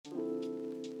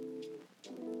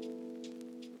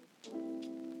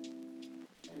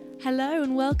Hello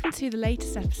and welcome to the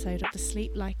latest episode of the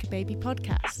Sleep Like a Baby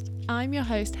podcast. I'm your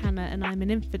host Hannah and I'm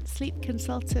an infant sleep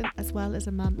consultant as well as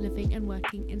a mum living and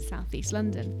working in South East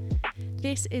London.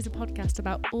 This is a podcast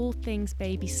about all things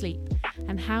baby sleep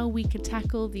and how we can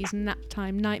tackle these nap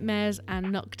time nightmares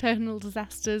and nocturnal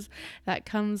disasters that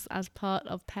comes as part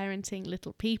of parenting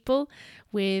little people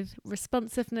with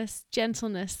responsiveness,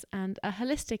 gentleness and a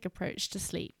holistic approach to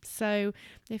sleep. So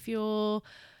if you're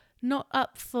not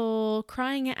up for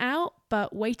crying it out,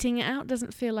 but waiting it out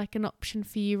doesn't feel like an option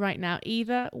for you right now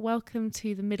either, welcome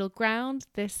to the middle ground.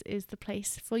 This is the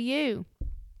place for you.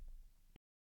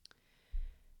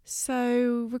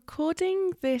 So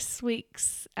recording this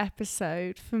week's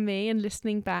episode for me and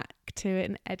listening back to it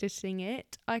and editing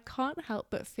it, I can't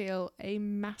help but feel a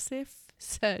massive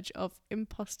surge of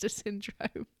imposter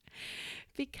syndrome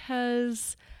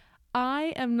because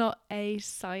I am not a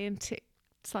sciencey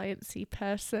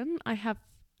person. I have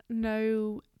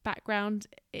no background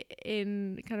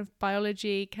in kind of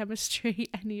biology, chemistry,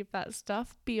 any of that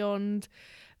stuff beyond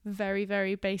very,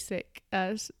 very basic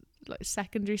like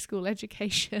secondary school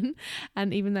education,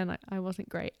 and even then I wasn't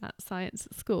great at science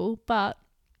at school, but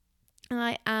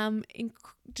I am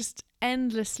just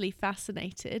endlessly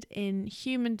fascinated in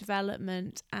human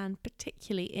development and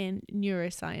particularly in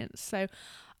neuroscience. So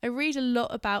I read a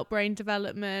lot about brain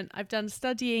development. I've done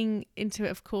studying into it,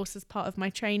 of course, as part of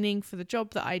my training for the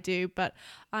job that I do, but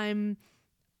I'm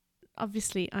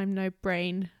no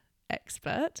brain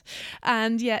expert.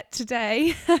 And yet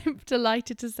today, I'm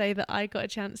delighted to say that I got a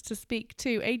chance to speak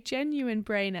to a genuine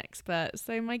brain expert.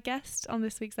 So my guest on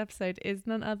this week's episode is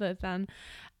none other than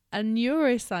a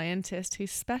neuroscientist who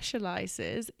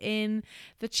specializes in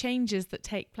the changes that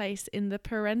take place in the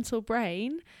parental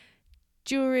brain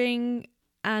during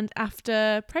and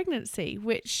after pregnancy,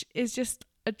 which is just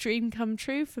a dream come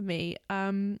true for me,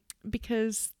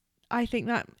 because I think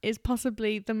that is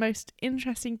possibly the most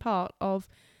interesting part of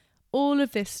all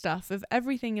of this stuff, of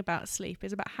everything about sleep,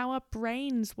 is about how our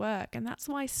brains work. And that's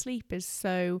why sleep is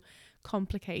so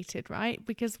complicated, right?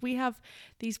 Because we have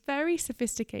these very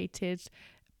sophisticated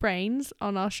brains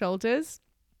on our shoulders.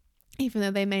 Even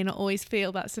though they may not always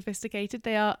feel that sophisticated,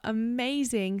 they are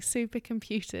amazing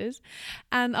supercomputers.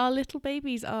 And our little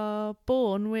babies are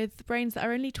born with brains that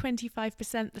are only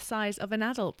 25% the size of an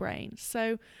adult brain.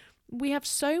 So we have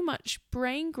so much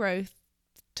brain growth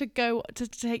to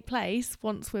take place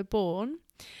once we're born.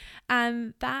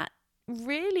 And that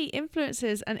really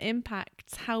influences and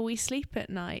impacts how we sleep at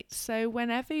night. So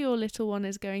whenever your little one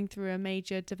is going through a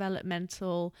major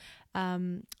developmental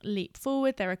leap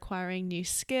forward, they're acquiring new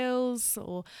skills,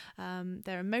 or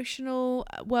their emotional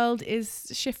world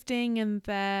is shifting and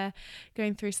they're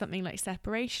going through something like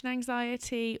separation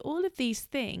anxiety, all of these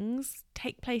things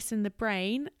take place in the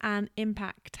brain and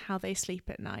impact how they sleep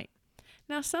at night.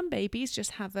 Now, some babies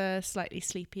just have a slightly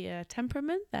sleepier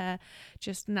temperament. They're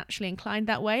just naturally inclined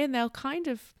that way, and they'll kind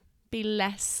of be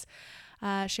less,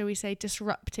 shall we say,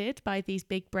 disrupted by these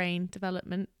big brain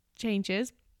development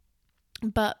changes.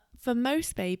 But for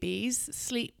most babies,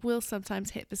 sleep will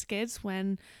sometimes hit the skids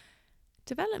when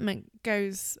development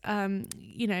goes,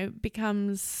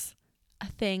 becomes a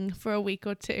thing for a week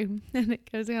or two, and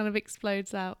it kind of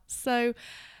explodes out. So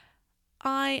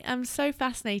I am so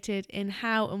fascinated in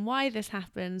how and why this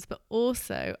happens, but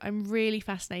also I'm really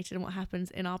fascinated in what happens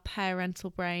in our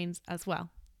parental brains as well.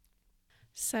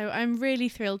 So I'm really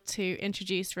thrilled to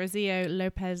introduce Rocio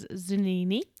Lopez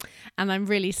Zunini, and I'm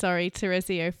really sorry to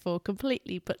Rocio for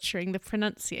completely butchering the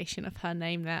pronunciation of her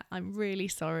name there. I'm really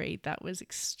sorry. That was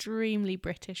extremely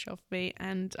British of me,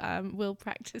 and we'll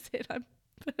practice it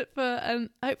for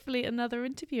hopefully another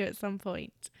interview at some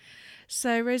point.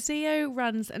 So Rocio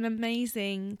runs an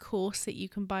amazing course that you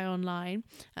can buy online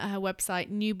at her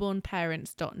website,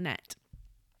 newbornparents.net.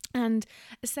 And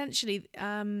essentially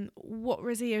what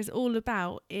Rocio is all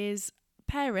about is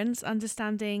parents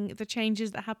understanding the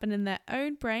changes that happen in their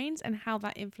own brains and how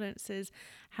that influences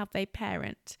how they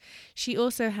parent. She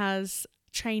also has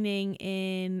training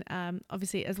in,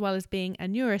 obviously, as well as being a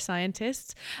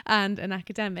neuroscientist and an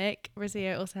academic,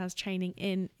 Rocio also has training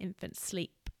in infant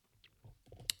sleep.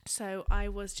 So I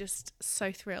was just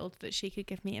so thrilled that she could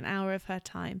give me an hour of her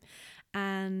time.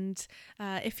 And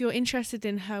if you're interested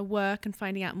in her work and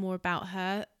finding out more about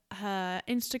her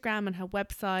Instagram and her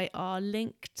website are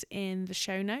linked in the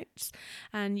show notes.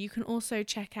 And you can also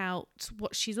check out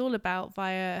what she's all about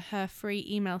via her free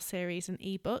email series and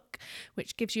ebook,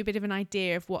 which gives you a bit of an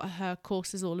idea of what her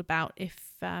course is all about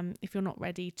if you're not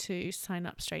ready to sign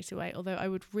up straight away. Although I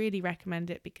would really recommend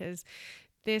it because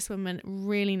this woman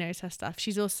really knows her stuff.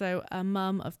 She's also a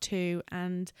mum of 2,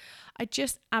 and I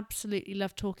just absolutely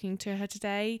love talking to her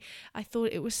today. I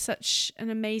thought it was such an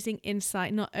amazing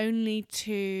insight, not only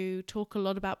to talk a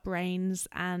lot about brains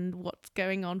and what's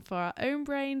going on for our own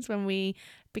brains when we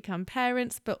become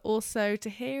parents, but also to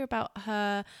hear about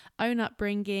her own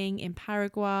upbringing in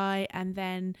Paraguay and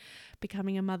then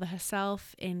becoming a mother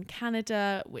herself in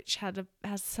Canada, which has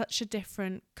such a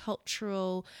different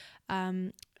cultural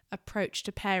approach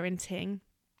to parenting,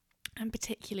 and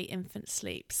particularly infant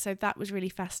sleep. So that was really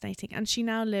fascinating. And she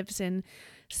now lives in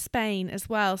Spain as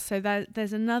well. So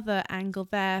there's another angle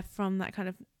there, from that kind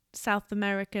of South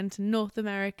American to North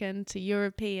American to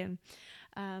European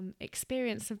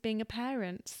experience of being a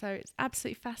parent. So it's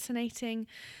absolutely fascinating.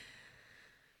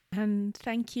 And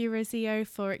thank you, Rocio,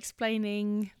 for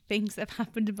explaining things that have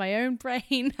happened in my own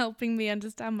brain, helping me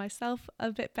understand myself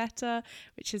a bit better,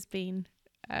 which has been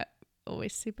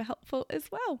always super helpful as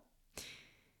well.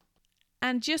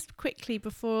 And just quickly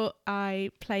before I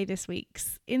play this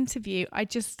week's interview, I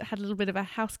just had a little bit of a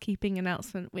housekeeping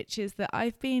announcement, which is that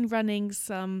I've been running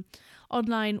some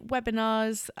online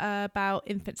webinars about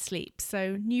infant sleep.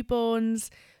 So newborns,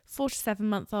 4 to 7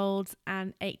 month olds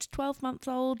and 8 to 12 month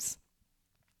olds,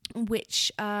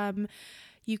 which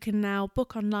you can now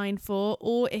book online for,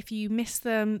 or if you miss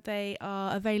them, they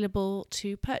are available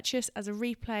to purchase as a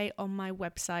replay on my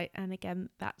website. And again,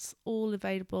 that's all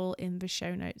available in the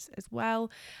show notes as well.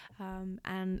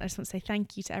 And I just want to say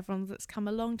thank you to everyone that's come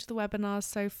along to the webinars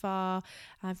so far.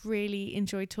 I've really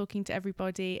enjoyed talking to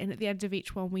everybody, and at the end of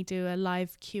each one we do a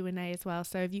live Q&A as well.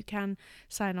 So if you can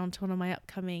sign on to one of my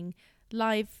upcoming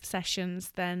live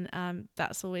sessions, then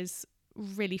that's always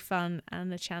really fun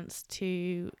and a chance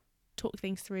to talk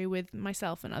things through with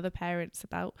myself and other parents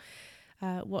about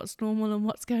what's normal and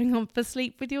what's going on for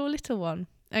sleep with your little one.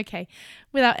 Okay,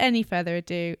 without any further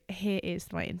ado, here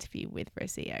is my interview with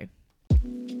Rocio.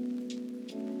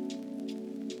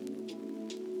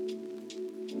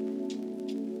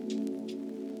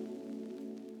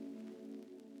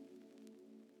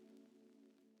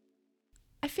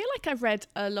 I feel like I've read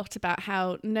a lot about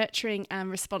how nurturing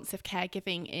and responsive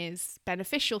caregiving is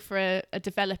beneficial for a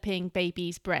developing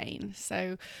baby's brain.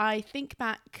 So I think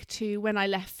back to when I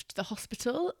left the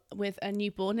hospital with a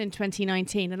newborn in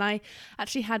 2019, and I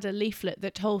actually had a leaflet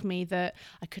that told me that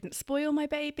I couldn't spoil my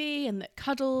baby, and that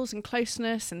cuddles and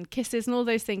closeness and kisses and all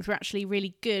those things were actually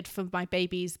really good for my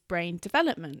baby's brain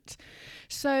development.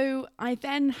 So I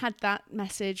then had that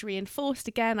message reinforced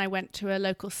again. I went to a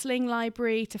local sling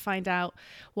library to find out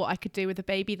what I could do with a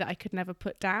baby that I could never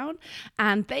put down.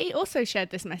 And they also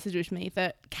shared this message with me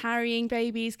that carrying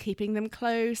babies, keeping them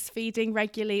close, feeding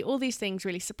regularly, all these things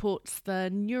really supports the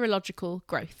neurological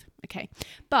growth. Okay.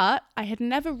 But I had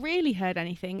never really heard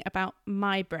anything about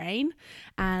my brain.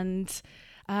 And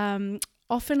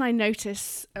often I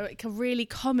notice a really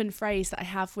common phrase that I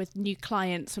have with new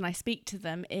clients when I speak to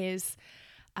them is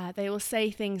they will say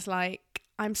things like,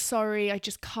 "I'm sorry, I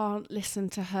just can't listen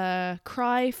to her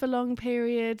cry for long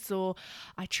periods," or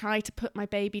 "I try to put my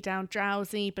baby down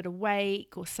drowsy but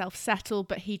awake," or "self-settle,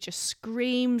 but he just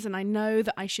screams and I know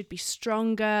that I should be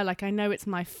stronger. Like, I know it's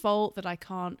my fault that I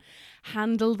can't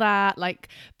handle that,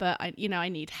 but I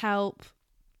need help."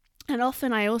 And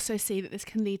often I also see that this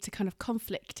can lead to kind of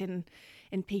conflict in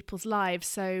people's lives.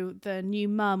 So the new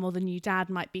mum or the new dad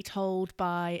might be told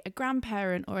by a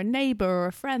grandparent or a neighbour or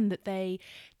a friend that they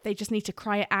just need to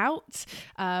cry it out,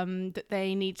 that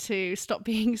they need to stop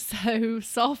being so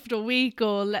soft or weak,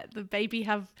 or let the baby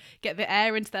get the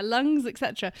air into their lungs,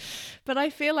 etc. But I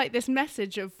feel like this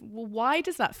message of, well, why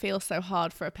does that feel so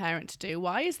hard for a parent to do?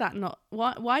 Why is that not?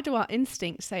 Why do our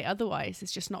instincts say otherwise?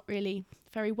 It's just not really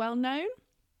very well known.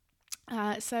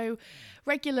 So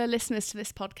regular listeners to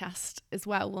this podcast as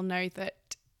well will know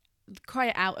that the cry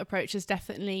it out approach is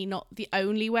definitely not the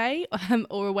only way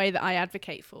or a way that I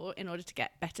advocate for in order to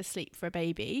get better sleep for a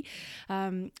baby.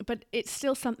 But it's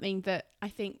still something that I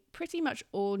think pretty much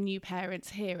all new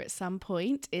parents hear at some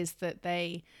point, is that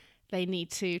they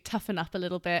need to toughen up a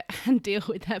little bit and deal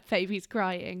with their baby's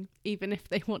crying, even if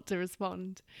they want to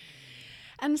respond.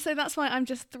 And so that's why I'm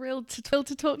just thrilled to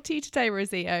talk to you today,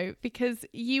 Rocio, because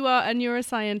you are a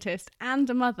neuroscientist and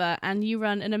a mother, and you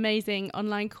run an amazing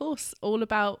online course all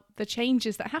about the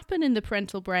changes that happen in the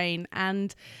parental brain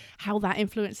and how that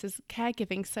influences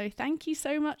caregiving. So thank you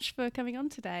so much for coming on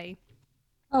today.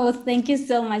 Oh, thank you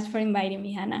so much for inviting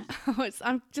me, Hannah.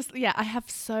 I have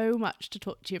so much to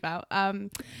talk to you about. And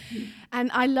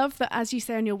I love that, as you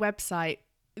say on your website,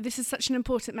 this is such an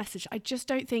important message. I just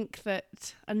don't think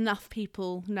that enough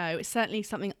people know. It's certainly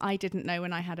something I didn't know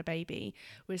when I had a baby,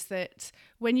 was that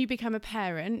when you become a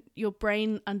parent, your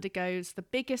brain undergoes the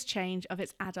biggest change of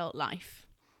its adult life.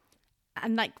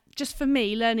 And like, just for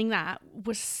me, learning that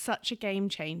was such a game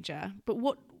changer. But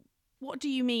what do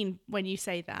you mean when you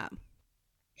say that?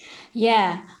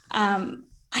 Yeah,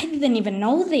 I didn't even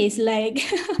know this like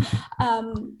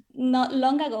not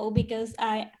long ago because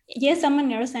yes, I'm a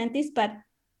neuroscientist, but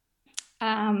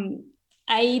um,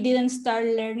 I didn't start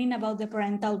learning about the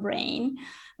parental brain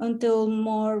until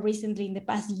more recently in the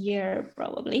past year,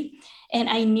 probably. And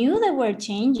I knew there were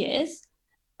changes,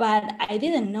 but I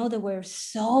didn't know they were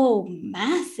so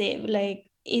massive. Like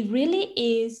it really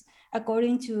is,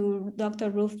 according to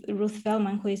Dr. Ruth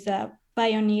Feldman, who is a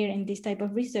pioneer in this type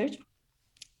of research.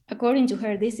 According to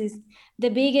her, this is the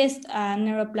biggest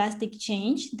neuroplastic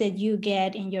change that you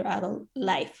get in your adult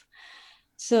life.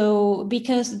 So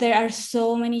because there are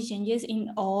so many changes in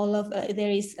all of,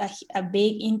 there is a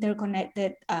big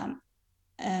interconnected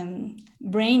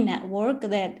brain network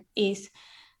that is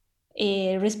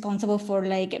responsible for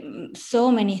like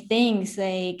so many things,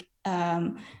 like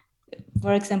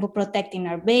for example, protecting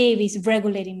our babies,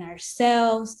 regulating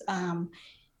ourselves,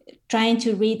 trying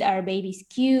to read our baby's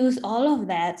cues, all of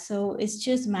that. So it's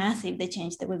just massive, the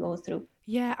change that we go through.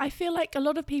 Yeah, I feel like a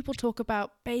lot of people talk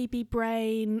about baby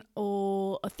brain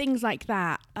or things like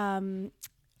that. I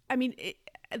mean,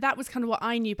 that was kind of what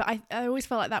I knew, but I always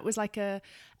felt like that was like a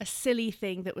silly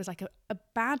thing, that was like a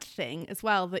bad thing as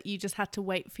well, that you just had to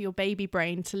wait for your baby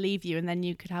brain to leave you and then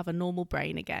you could have a normal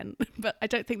brain again. But I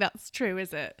don't think that's true,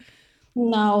 is it?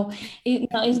 No,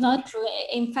 no, it's not true.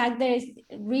 In fact, there is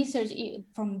research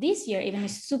from this year, even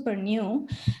it's super new,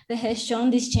 that has shown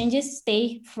these changes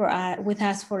stay for with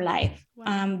us for life.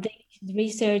 Wow. They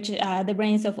research the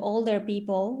brains of older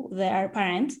people that are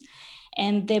parents,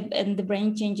 and the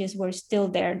brain changes were still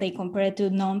there. They compared to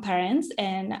non-parents,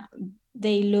 and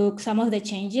they look some of the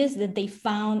changes that they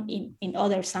found in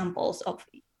other samples of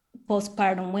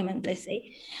postpartum women, let's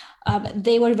say.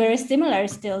 They were very similar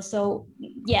still. So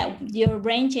yeah, your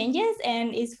brain changes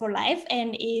and is for life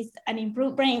and is an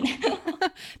improved brain.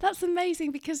 That's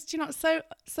amazing, because you know,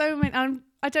 so many.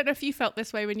 I don't know if you felt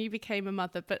this way when you became a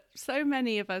mother, but so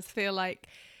many of us feel like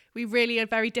we really are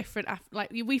very different.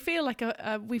 Like we feel like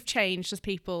we've changed as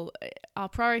people. Our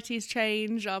priorities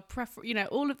change. You know,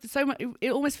 all of so much.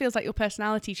 It almost feels like your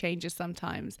personality changes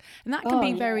sometimes, and that can Oh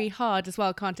be yeah. very hard as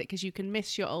well, can't it? Because you can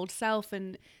miss your old self,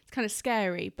 and it's kind of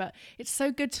scary. But it's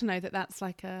so good to know that that's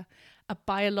like a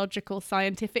biological,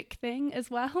 scientific thing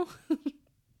as well.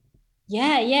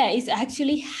 Yeah, it's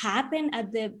actually happened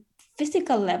at the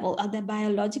physical level, at the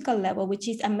biological level, which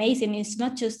is amazing. It's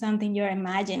not just something you're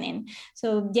imagining.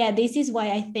 So yeah, this is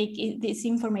why I think this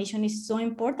information is so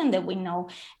important that we know.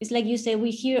 It's like you say,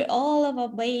 we hear all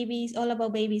about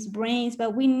babies' brains,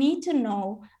 but we need to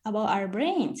know about our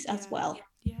brains as Yeah. well.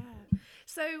 Yeah.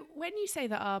 So when you say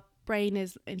that our brain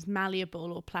is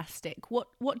malleable or plastic,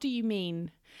 what do you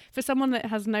mean? For someone that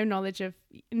has no knowledge of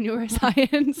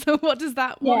neuroscience, what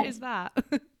Yeah. is that?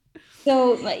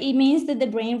 So it means that the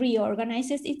brain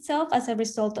reorganizes itself as a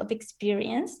result of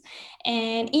experience.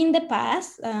 And in the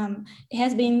past, it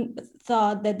has been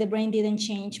thought that the brain didn't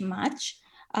change much.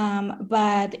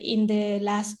 But in the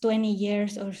last 20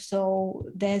 years or so,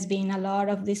 there's been a lot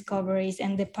of discoveries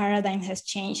and the paradigm has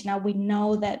changed. Now we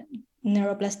know that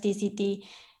neuroplasticity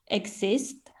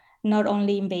exists not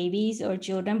only in babies or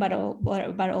children, but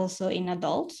also in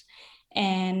adults.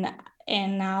 And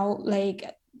and now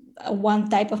like one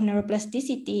type of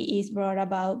neuroplasticity is brought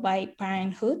about by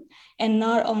parenthood, and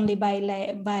not only by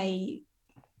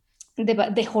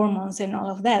the hormones and all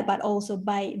of that, but also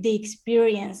by the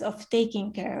experience of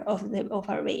taking care of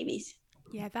our babies.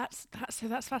 Yeah, that's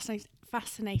fascinating.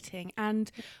 Fascinating.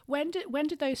 And when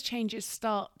did those changes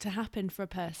start to happen for a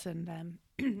person then?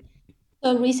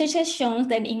 So research has shown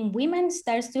that in women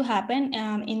starts to happen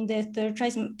in the third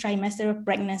trimester of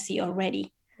pregnancy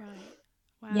already. Right.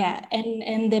 Yeah, Wow.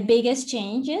 and the biggest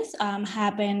changes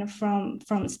happen from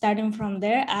starting from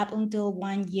there up until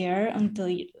 1 year until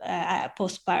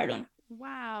postpartum.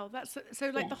 Wow. That's so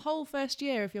like Yeah. the whole first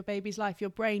year of your baby's life, your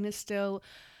brain is still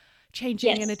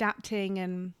changing and Yes, adapting,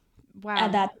 and wow.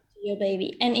 adapt to your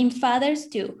baby, and in fathers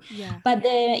too. Yeah. But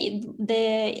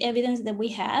the evidence that we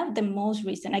have, the most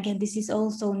recent, again, this is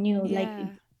also new, like Yeah.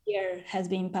 year has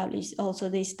been published also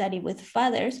this study with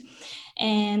fathers,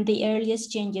 and the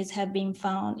earliest changes have been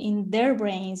found in their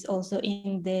brains also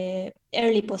in the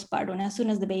early postpartum. As soon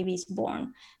as the baby is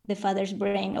born, the father's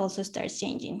brain also starts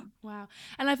changing. Wow.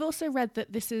 And I've also read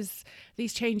that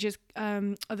these changes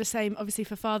are the same, obviously,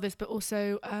 for fathers, but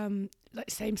also like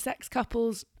same-sex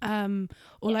couples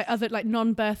or like other like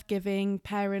non-birth giving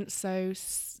parents, so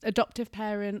adoptive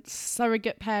parents,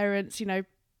 surrogate parents, you know.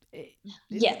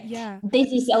 Yeah.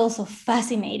 This is also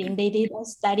fascinating. They did a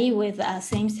study with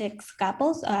same-sex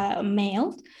couples,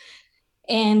 males,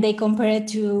 and they compared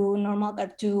to normal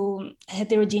to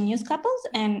heterogeneous couples,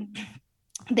 and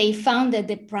they found that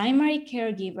the primary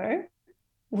caregiver,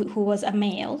 who was a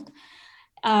male,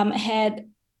 had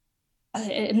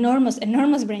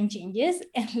enormous brain changes,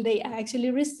 and they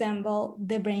actually resemble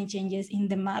the brain changes in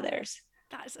the mothers.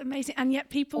 That's amazing. And yet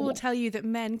people will tell you that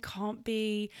men can't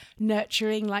be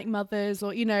nurturing like mothers,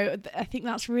 or, you know, I think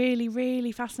that's really,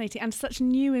 really fascinating and such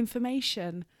new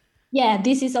information. Yeah,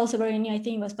 this is also very new. I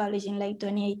think it was published in like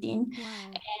 2018. Wow.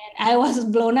 And I was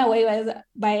blown away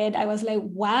by it. I was like,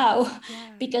 wow.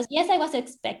 Yeah. Because yes, I was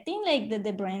expecting like that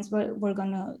the brains were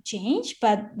gonna change,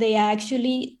 but they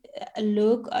actually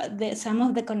some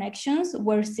of the connections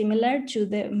were similar to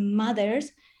the mothers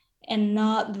and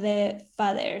not the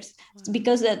fathers. Wow.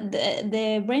 Because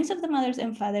the brains of the mothers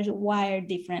and fathers wire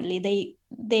differently.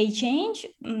 They change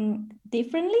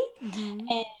differently. Mm-hmm.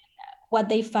 And what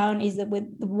they found is that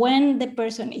when the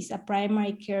person is a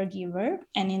primary caregiver,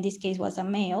 and in this case was a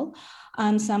male,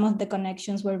 some of the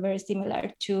connections were very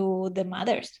similar to the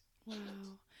mothers.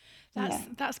 Wow.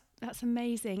 That's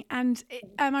amazing. And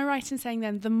am I right in saying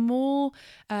then the more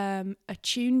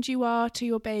attuned you are to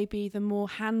your baby, the more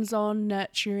hands-on,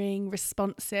 nurturing,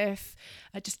 responsive,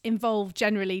 just involved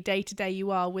generally day to day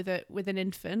you are with an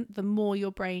infant, the more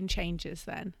your brain changes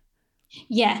then?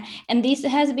 Yeah, and this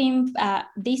has been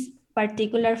this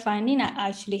particular finding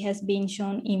actually has been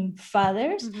shown in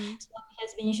fathers. Mm-hmm. So it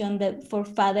has been shown that for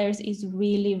fathers is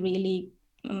really, really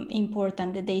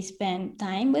important that they spend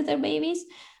time with their babies,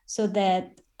 so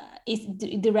that it's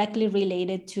directly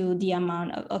related to the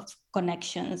amount of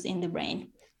connections in the brain.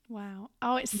 Wow.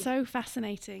 Oh, it's so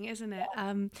fascinating, isn't it?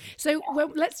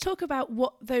 Well, let's talk about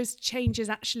what those changes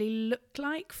actually look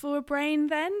like for a brain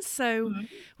then. So mm-hmm.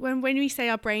 when we say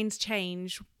our brains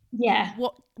change,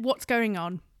 what's going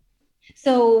on?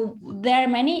 So there are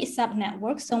many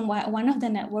sub-networks. So one of the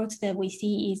networks that we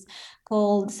see is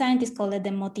scientists call it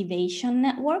the motivation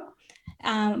network.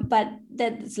 But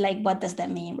that's like, what does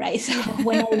that mean, right? So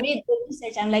when I read the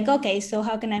research, I'm like, okay, so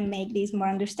how can I make this more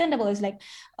understandable? It's like,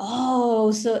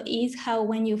 oh, so it's how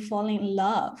when you fall in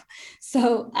love.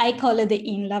 So I call it the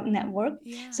in love network.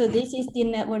 Yeah. So this is the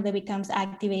network that becomes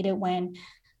activated when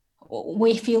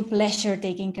we feel pleasure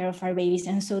taking care of our babies.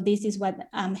 And so this is what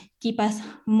keep us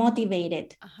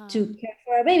motivated to care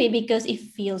for our baby, because it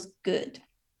feels good.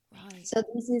 Right. So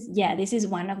this is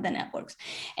one of the networks.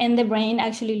 And the brain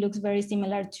actually looks very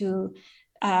similar to,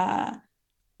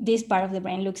 this part of the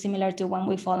brain looks similar to when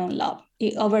we fall in love.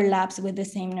 It overlaps with the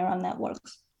same neural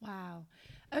networks. Wow.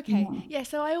 Okay. Yeah.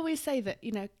 So I always say that,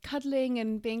 you know, cuddling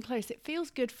and being close, it feels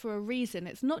good for a reason.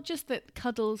 It's not just that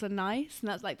cuddles are nice and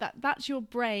that's like that. That's your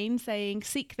brain saying,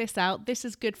 seek this out. This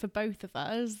is good for both of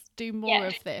us. Do more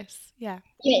of this. Yeah.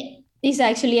 Yeah. It's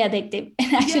actually addictive.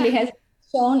 It actually has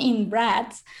shown in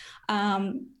rats.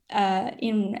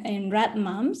 In rat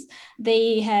moms,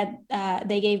 they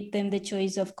gave them the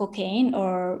choice of cocaine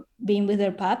or being with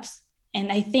their pups. And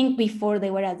I think before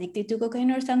they were addicted to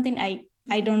cocaine or something.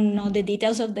 I don't know the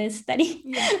details of the study,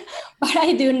 but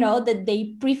I do know that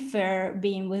they prefer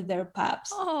being with their pups.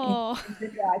 Oh,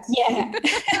 yeah.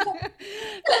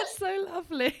 That's so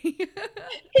lovely.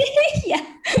 Yeah.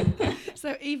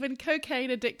 So even cocaine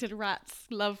addicted rats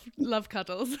love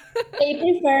cuddles. They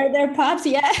prefer their pups.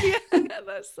 Yeah.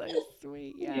 That's so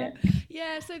sweet.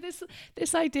 Yeah. So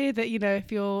this idea that, you know,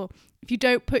 if you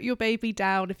don't put your baby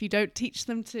down, if you don't teach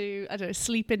them to, I don't know,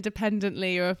 sleep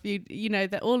independently, or if you know,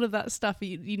 that all of that stuff,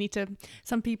 you need to,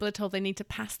 some people are told they need to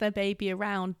pass their baby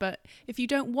around. But if you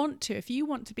don't want to, if you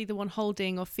want to be the one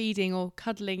holding or feeding or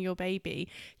cuddling your baby,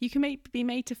 you can be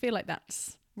made to feel like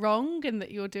that's wrong and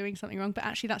that you're doing something wrong. But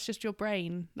actually that's just your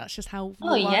brain. That's just how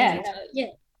you're wired.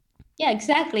 Yeah,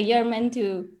 exactly. You're meant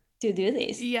to do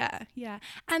this. Yeah.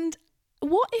 And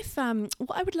what if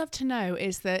what I would love to know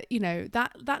is that, you know,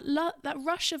 that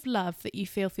rush of love that you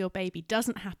feel for your baby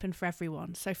doesn't happen for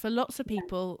everyone. So for lots of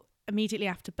people, immediately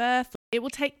after birth, it will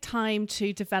take time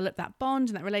to develop that bond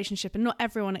and that relationship, and not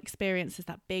everyone experiences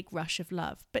that big rush of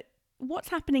love. But what's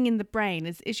happening in the brain?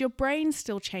 Is your brain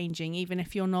still changing even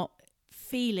if you're not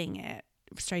feeling it?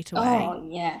 straight away. Oh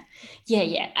yeah.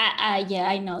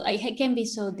 I know. It can be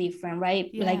so different, right?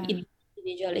 Like Yeah.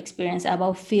 individual experience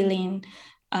about feeling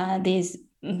this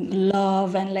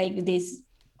love and like this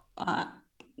uh,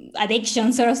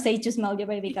 addiction, sort of say, to smell your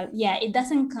baby. Yeah, it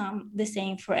doesn't come the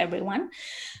same for everyone,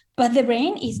 but the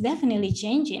brain is definitely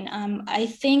changing. I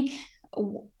think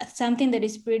something that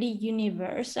is pretty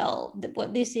universal.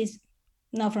 What this is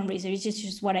not from research; it's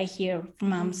just what I hear from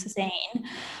moms saying.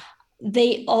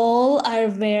 They all are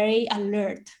very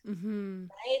alert,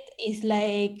 right? It's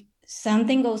like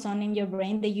something goes on in your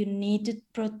brain that you need to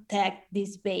protect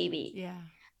this baby. Yeah.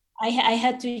 I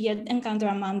had to yet encounter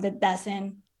a mom that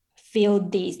doesn't feel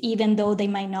this, even though they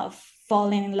might not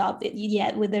fall in love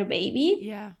yet with their baby.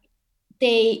 Yeah.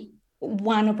 They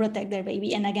want to protect their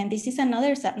baby. And again, this is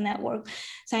another network.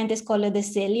 Scientists call it the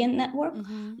salient network,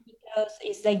 because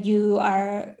it's like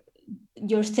your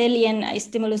salient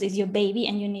stimulus is your baby,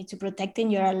 and you need to protect it.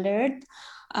 You're alert,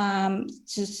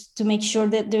 just to make sure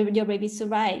that your baby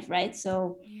survives, right?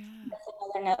 So that's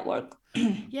another network.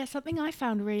 Yeah, something I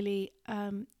found really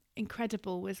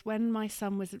incredible was when my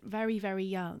son was very, very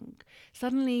young.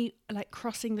 Suddenly, like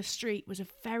crossing the street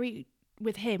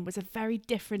with him was a very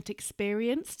different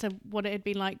experience to what it had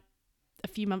been like a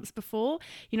few months before.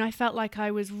 You know, I felt like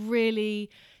I was really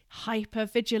hyper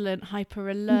vigilant, hyper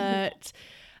alert.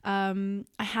 I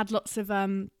had lots of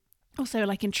also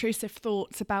like intrusive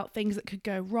thoughts about things that could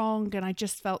go wrong, and I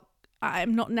just felt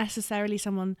I'm not necessarily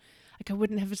someone, like I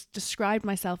wouldn't have described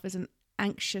myself as an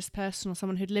anxious person or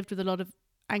someone who'd lived with a lot of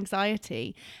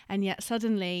anxiety, and yet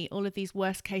suddenly all of these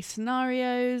worst case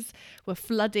scenarios were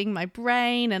flooding my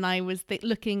brain, and I was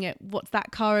looking at what's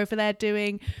that car over there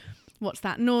doing, what's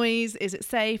that noise, is it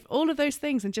safe, all of those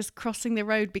things, and just crossing the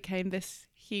road became this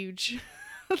huge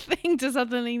thing to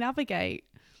suddenly navigate.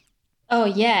 Oh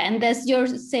yeah, and that's your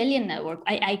salient network.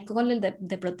 I call it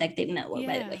the protective network,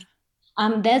 by the way.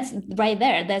 That's right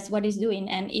there. That's what it's doing,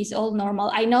 and it's all normal.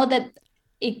 I know that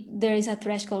there is a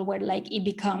threshold where like it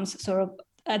becomes sort of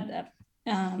a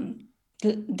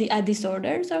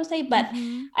disorder, so to say. But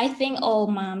I think all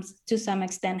moms, to some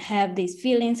extent, have these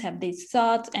feelings, have these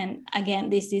thoughts, and again,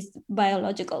 this is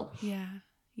biological. Yeah.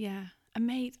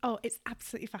 Amazing. Oh, it's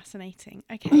absolutely fascinating.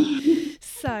 Okay.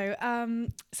 So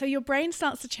your brain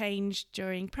starts to change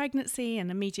during pregnancy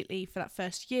and immediately for that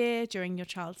first year during your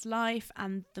child's life.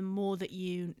 And the more that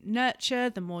you nurture,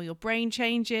 the more your brain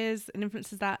changes and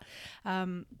influences that.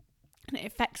 And it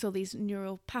affects all these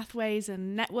neural pathways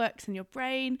and networks in your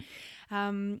brain.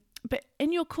 But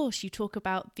in your course, you talk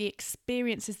about the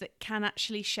experiences that can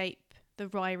actually shape the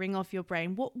wiring of your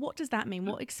brain. What does that mean?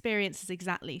 What experiences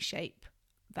exactly shape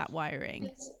that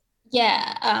wiring?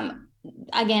 Yeah,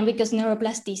 again, because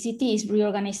neuroplasticity is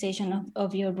reorganization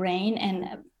of your brain,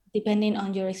 and depending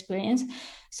on your experience.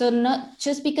 So not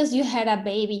just because you had a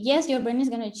baby, yes, your brain is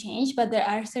going to change, but there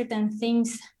are certain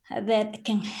things that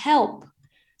can help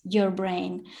your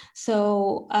brain.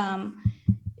 So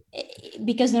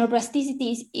because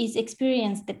neuroplasticity is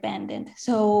experience dependent.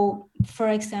 So for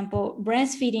example,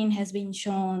 breastfeeding has been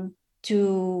shown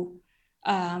to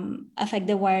affect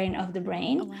the wiring of the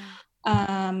brain. Oh, wow.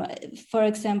 For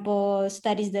example,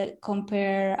 studies that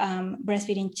compare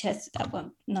breastfeeding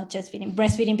not chest feeding,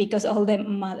 breastfeeding, because all the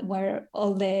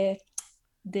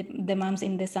moms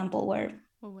in the sample were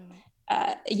women.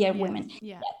 women.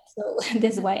 Yeah. So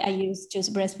that's why I use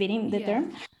just breastfeeding the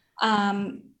term.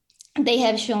 They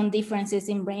have shown differences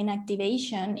in brain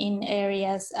activation in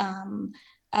areas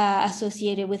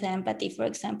associated with empathy, for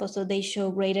example. So they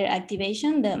show greater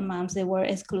activation the moms that were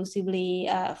exclusively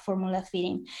formula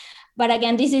feeding. But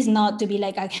again, this is not to be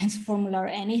like against formula or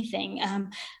anything.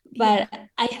 But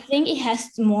I think it has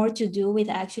more to do with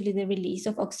actually the release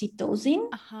of oxytocin.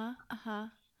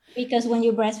 Because when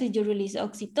you breastfeed, you release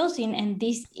oxytocin, and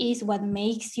this is what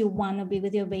makes you want to be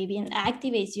with your baby and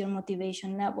activates your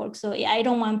motivation network. So I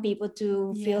don't want people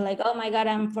to feel like, oh my God,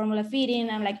 I'm formula feeding.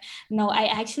 I'm like, no, I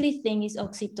actually think it's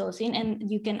oxytocin,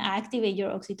 and you can activate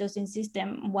your oxytocin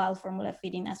system while formula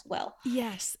feeding as well.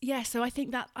 Yes. So I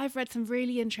think that I've read some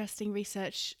really interesting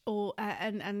research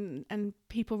and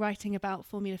people writing about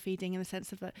formula feeding in the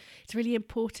sense of that it's really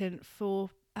important for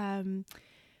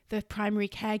the primary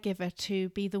caregiver to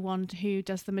be the one who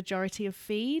does the majority of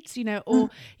feeds,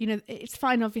 it's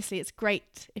fine. Obviously, it's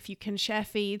great if you can share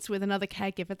feeds with another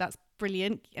caregiver. That's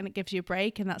brilliant, and it gives you a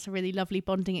break, and that's a really lovely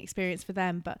bonding experience for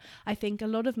them. But I think a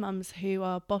lot of mums who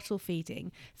are bottle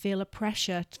feeding feel a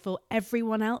pressure for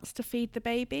everyone else to feed the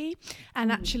baby.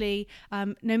 And actually,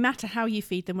 no matter how you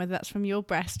feed them, whether that's from your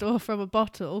breast or from a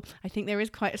bottle, I think there is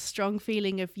quite a strong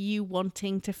feeling of you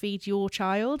wanting to feed your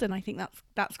child. And I think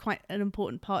that's quite an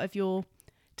important part of your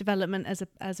development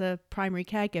as a primary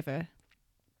caregiver.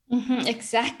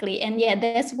 Exactly. And yeah,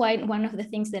 that's why one of the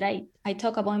things that I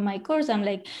talk about in my course, I'm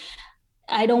like,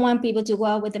 I don't want people to go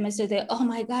out with the message that, oh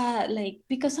my God, like,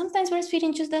 because sometimes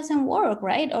breastfeeding just doesn't work,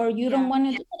 right? Or you don't want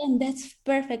to do it, and that's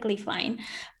perfectly fine.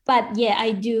 But yeah,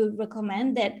 I do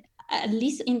recommend that at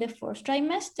least in the first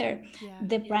trimester,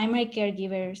 the primary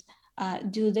caregivers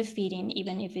do the feeding,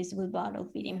 even if it's with bottle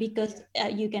feeding, because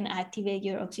you can activate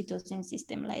your oxytocin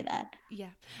system like that.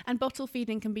 Yeah. And bottle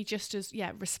feeding can be just as,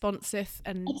 responsive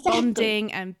and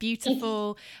bonding and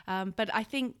beautiful. But I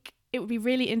think it would be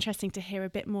really interesting to hear a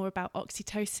bit more about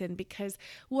oxytocin, because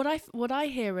what I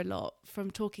hear a lot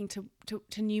from talking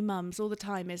to new mums all the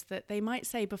time is that they might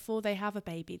say before they have a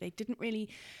baby, they didn't really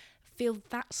feel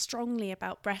that strongly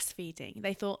about breastfeeding.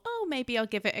 They thought, oh, maybe I'll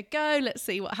give it a go, let's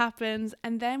see what happens.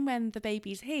 And then when the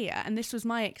baby's here, and this was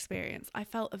my experience, I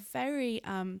felt a very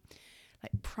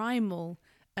primal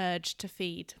urge to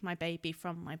feed my baby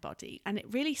from my body. And it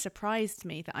really surprised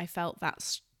me that I felt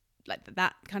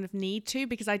that kind of need to,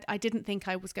 because I didn't think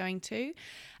I was going to.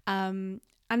 And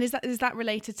is that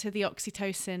related to the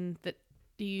oxytocin that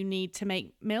you need to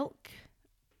make milk?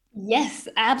 Yes,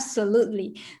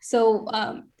 absolutely. So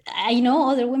I know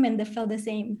other women that felt the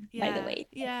same, by the way.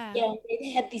 Yeah.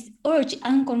 They had this urge,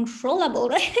 uncontrollable,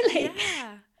 right?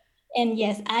 And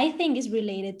yes, I think it's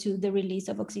related to the release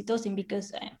of oxytocin,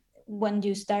 because when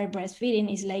you start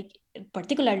breastfeeding, it's like,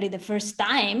 particularly the first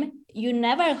time, you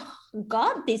never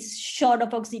got this shot of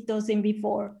oxytocin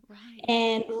before. Right.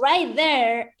 And right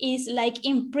there is like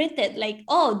imprinted, like,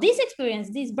 oh, this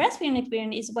breastfeeding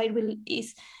experience is what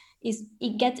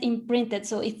it gets imprinted,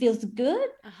 so it feels good.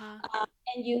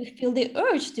 And you feel the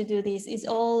urge to do this. It's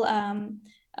all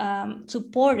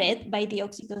supported by the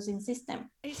oxytocin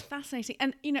system. It's fascinating.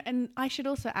 And and I should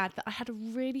also add that I had a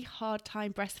really hard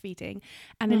time breastfeeding,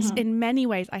 and in many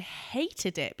ways I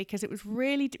hated it, because it was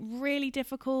really, really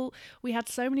difficult. We had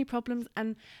so many problems,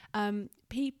 and some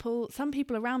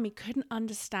people around me couldn't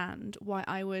understand why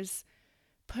I was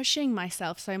pushing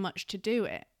myself so much to do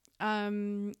it.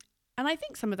 And I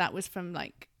think some of that was from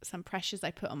like some pressures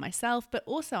I put on myself, but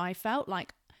also I felt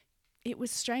like it was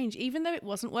strange, even though it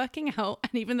wasn't working out,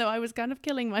 and even though I was kind of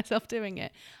killing myself doing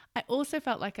it, I also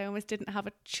felt like I almost didn't have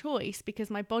a choice,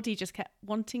 because my body just kept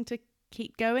wanting to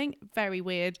keep going. Very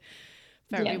weird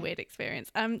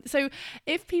experience. So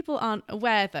if people aren't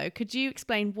aware though, could you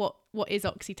explain what is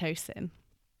oxytocin?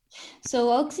 So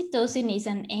oxytocin is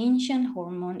an ancient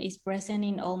hormone. It's present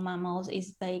in all mammals.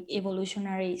 It's like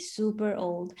evolutionary, super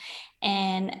old.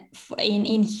 And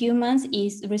in humans,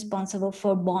 is responsible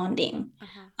for bonding.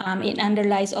 It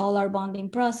underlies all our bonding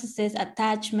processes,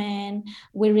 attachment.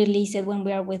 We release it when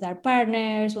we are with our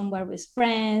partners, when we're with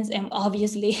friends, and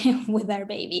obviously with our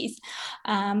babies.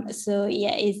 So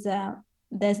yeah,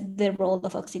 that's the role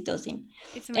of oxytocin.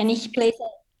 And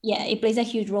it plays a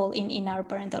huge role in our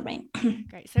parental brain.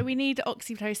 Great. So we need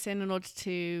oxytocin in order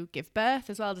to give birth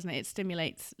as well, doesn't it? It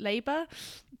stimulates labor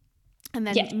and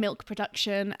then milk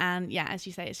production. And as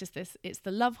you say, it's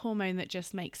the love hormone that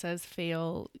just makes us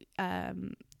feel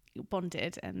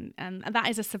bonded. And that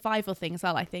is a survival thing as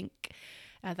well. I think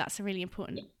that's a really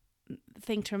important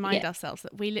thing to remind ourselves,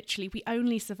 that we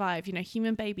only survive.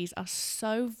 Human babies are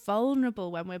so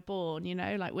vulnerable when we're born,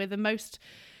 like we're the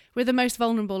most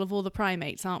vulnerable of all the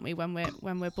primates, aren't we, when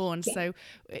we're born? So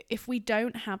if we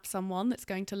don't have someone that's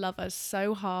going to love us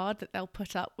so hard that they'll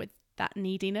put up with that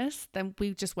neediness, then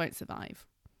we just won't survive.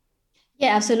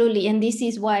 Yeah, absolutely. And this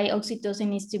is why oxytocin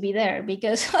needs to be there,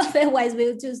 because otherwise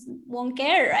we just won't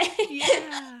care, right?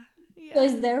 Yeah. So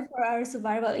it's there for our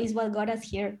survival, is what got us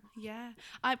here. Yeah.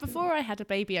 Before I had a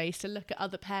baby, I used to look at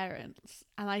other parents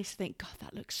and I used to think, God,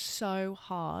 that looks so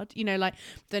hard. Like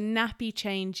the nappy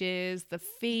changes, the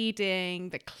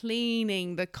feeding, the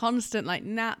cleaning, the constant like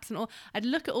naps and all. I'd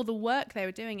look at all the work they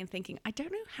were doing and thinking, I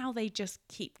don't know how they just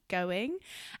keep going.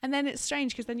 And then it's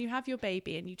strange, because then you have your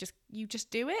baby and you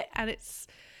just do it. And it's,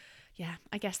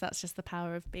 I guess that's just the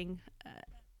power of being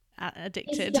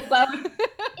addicted. It's the power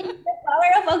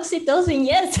of oxytocin,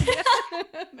 yes.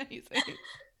 Amazing.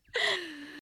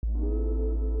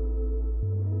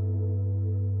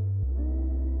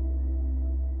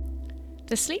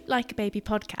 The Sleep Like a Baby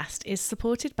podcast is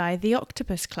supported by The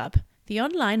Octopus Club, the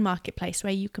online marketplace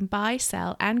where you can buy,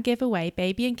 sell and give away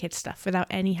baby and kid stuff without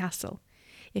any hassle.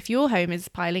 If your home is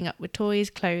piling up with toys,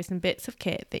 clothes and bits of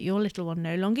kit that your little one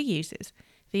no longer uses,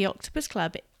 The Octopus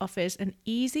Club offers an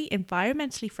easy,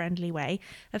 environmentally friendly way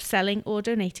of selling or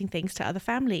donating things to other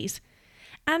families.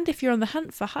 And if you're on the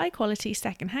hunt for high-quality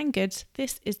second-hand goods,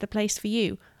 this is the place for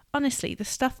you. Honestly, the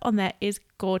stuff on there is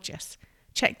gorgeous.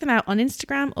 Check them out on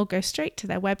Instagram or go straight to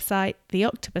their website,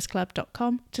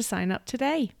 theoctopusclub.com, to sign up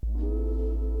today.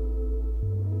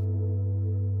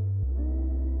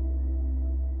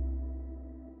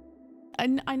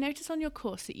 And I noticed on your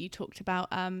course that you talked about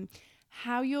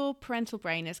how your parental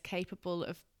brain is capable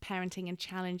of parenting in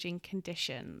challenging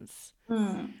conditions.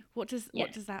 What does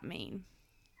that mean?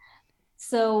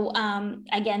 So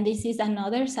again, this is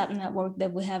another subnetwork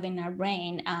that we have in our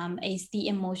brain. Is the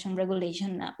emotion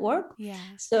regulation network. Yeah.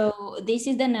 So this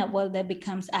is the network that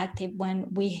becomes active when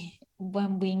we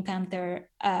encounter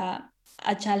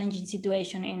a challenging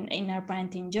situation in our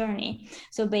parenting journey.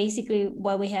 So basically,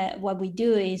 what we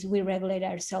do is we regulate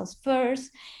ourselves first.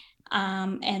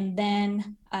 And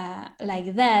then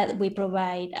like that, we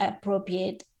provide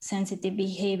appropriate sensitive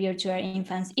behavior to our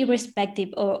infants,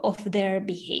 irrespective of their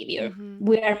behavior.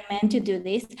 We are meant to do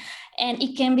this. And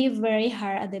it can be very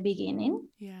hard at the beginning.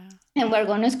 Yeah. And we're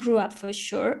going to screw up for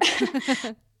sure.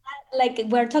 Like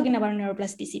we're talking about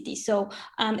neuroplasticity. So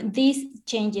this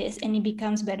changes and it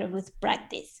becomes better with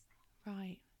practice.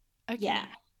 Right. Okay. Yeah.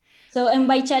 So, and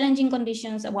by challenging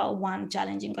conditions, well, one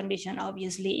challenging condition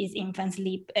obviously is infant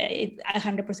sleep.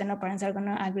 100% of parents are going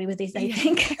to agree with this, I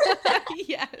think.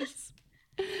 Yes.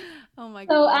 Oh my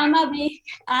God. So I'm a big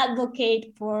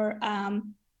advocate for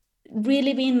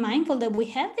really being mindful that we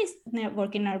have this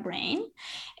network in our brain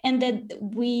and that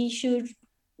we should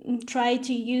try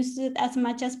to use it as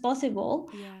much as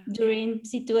possible during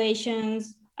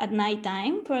situations at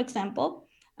nighttime, for example.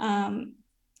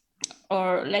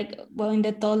 Or like, well, in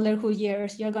the toddlerhood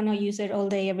years, you're going to use it all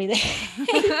day, every day.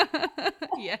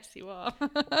 Yes, you are.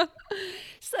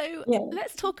 So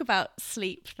let's talk about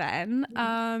sleep then.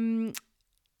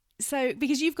 So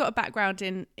because you've got a background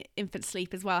in infant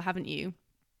sleep as well, haven't you?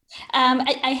 I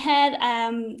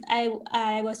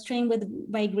was trained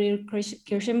by Greer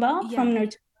Kirschenbaum from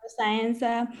Neuroscience.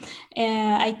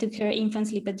 I took her infant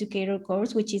sleep educator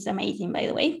course, which is amazing, by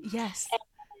the way. Yes.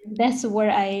 And that's where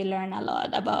I learned a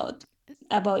lot about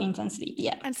infant sleep.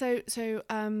 Yeah. And so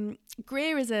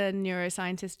Greer is a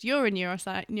neuroscientist. You're a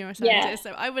neuroscientist.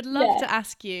 So I would love to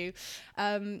ask you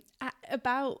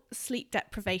about sleep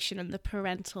deprivation and the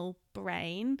parental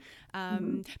brain,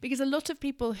 because a lot of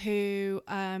people who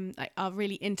are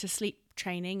really into sleep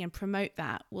training and promote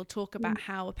that will talk about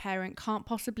how a parent can't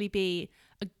possibly be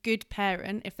a good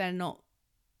parent if they're not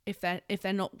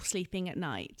sleeping at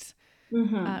night.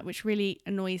 Which really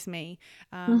annoys me,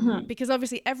 because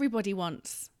obviously everybody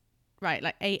wants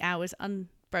like 8 hours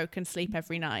unbroken sleep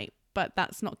every night, but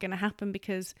that's not going to happen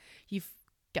because you've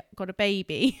got a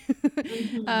baby.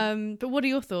 But what are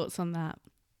your thoughts on that?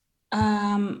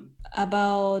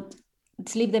 About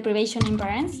sleep deprivation in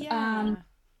parents?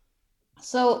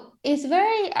 So it's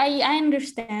I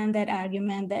understand that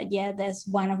argument that that's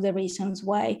one of the reasons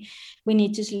why we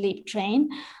need to sleep train,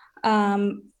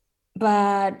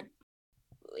 but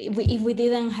if we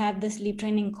didn't have the sleep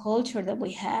training culture that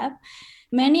we have,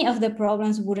 many of the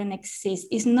problems wouldn't exist.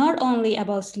 It's not only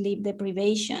about sleep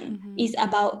deprivation, it's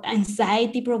about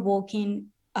anxiety provoking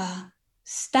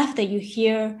stuff that you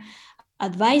hear,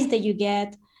 advice that you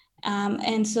get.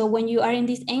 And so when you are in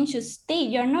this anxious state,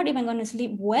 you're not even going to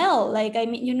sleep well. Like, I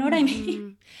mean, you know what I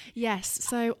mean? Yes.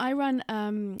 So I run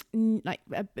like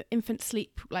infant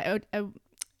sleep, like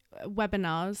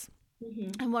webinars.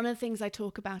 And one of the things I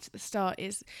talk about at the start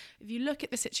is, if you look at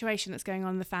the situation that's going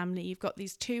on in the family, you've got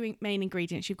these two main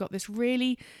ingredients. You've got this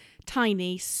really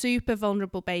tiny, super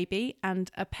vulnerable baby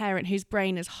and a parent whose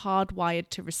brain is hardwired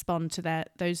to respond to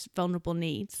those vulnerable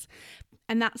needs.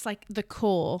 And that's like the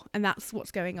core, and that's what's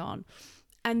going on.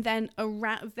 And then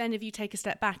if you take a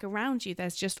step back around you,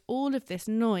 there's just all of this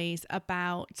noise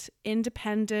about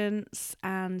independence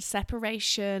and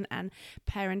separation and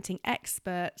parenting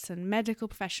experts and medical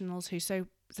professionals who so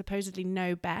supposedly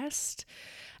know best,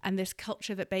 and this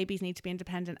culture that babies need to be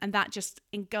independent, and that just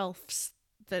engulfs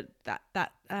that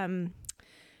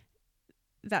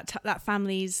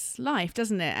family's life,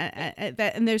 doesn't it?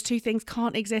 And those two things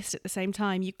can't exist at the same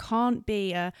time. You can't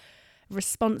be a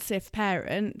responsive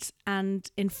parent and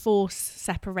enforce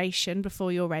separation before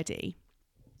you're ready.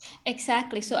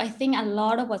 Exactly. So I think a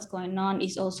lot of what's going on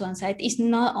is also anxiety. It's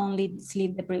not only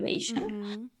sleep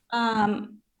deprivation.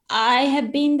 I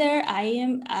have been there.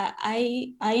 I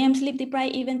am sleep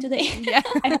deprived even today. Yeah.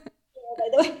 By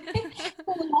the way,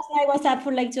 last night I was up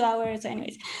for like 2 hours.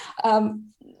 Anyways,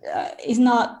 it's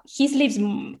not. He sleeps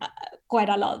quite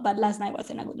a lot, but last night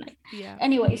wasn't a good night. Yeah.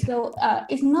 Anyway, so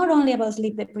it's not only about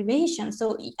sleep deprivation.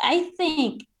 So I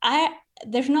think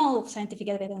there's no scientific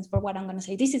evidence for what I'm going to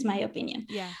say. This is my opinion.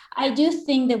 Yeah. I do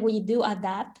think that we do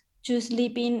adapt to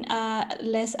sleeping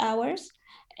less hours.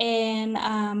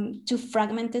 and to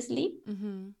fragment the sleep.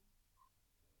 Mm-hmm.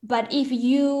 But if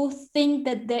you think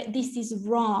that this is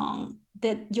wrong,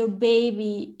 that your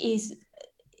baby is,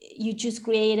 you just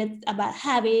created a bad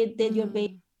habit, that your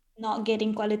baby not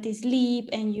getting quality sleep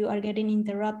and you are getting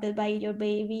interrupted by your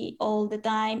baby all the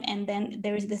time, and then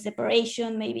there is the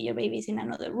separation, maybe your baby is in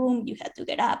another room, you have to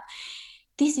get up,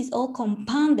 this is all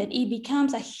compounded, it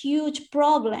becomes a huge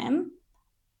problem,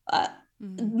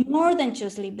 more than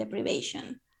just sleep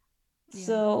deprivation.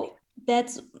 So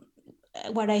that's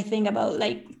what I think about,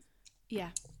 like,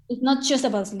 it's not just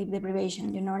about sleep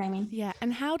deprivation, you know what I mean? Yeah.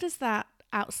 And how does that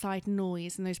outside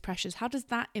noise and those pressures, how does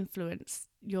that influence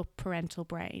your parental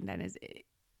brain then? Is it?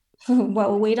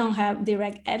 Well, we don't have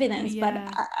direct evidence, but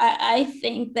I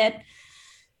think that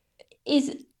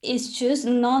it's just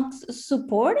not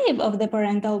supportive of the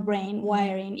parental brain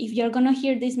wiring. If you're going to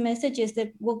hear these messages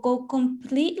that will go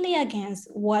completely against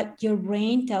what your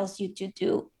brain tells you to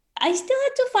do. I still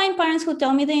had to find parents who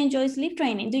tell me they enjoy sleep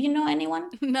training. Do you know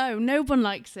anyone? No one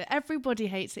likes it. Everybody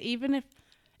hates it. Even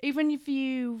if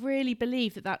you really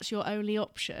believe that that's your only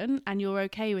option and you're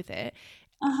okay with it.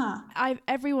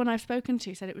 Everyone I've spoken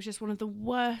to said it was just one of the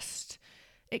worst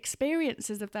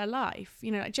experiences of their life,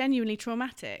 like genuinely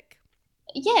traumatic.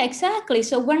 Yeah, exactly.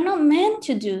 So we're not meant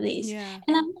to do this. Yeah.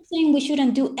 And I'm not saying we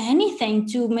shouldn't do anything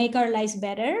to make our lives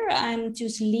better and to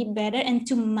sleep better and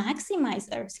to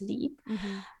maximize our sleep.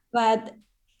 But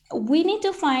we need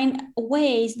to find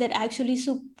ways that actually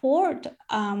support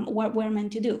what we're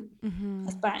meant to do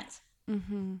as parents.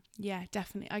 Yeah,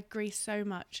 definitely. I agree so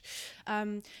much.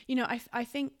 I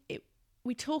think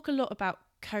we talk a lot about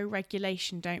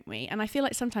co-regulation, don't we? And I feel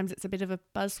like sometimes it's a bit of a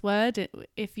buzzword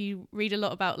if you read a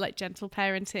lot about like gentle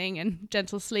parenting and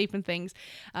gentle sleep and things.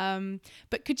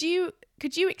 But could you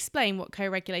explain what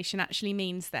co-regulation actually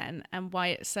means then and why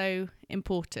it's so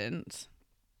important?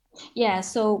 Yeah,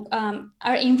 so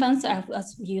our infants are,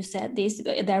 as you said,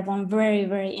 they're born very,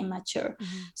 very immature.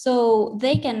 So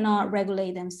they cannot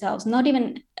regulate themselves, not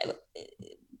even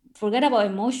forget about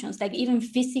emotions, like even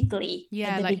physically.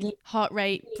 Yeah, like heart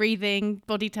rate, breathing,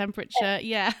 body temperature.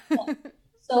 Yeah.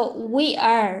 So we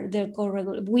are the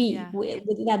we with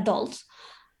the adults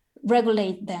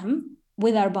regulate them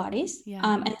with our bodies.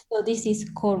 And so this is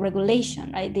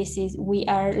co-regulation, right? We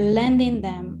are lending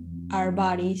them our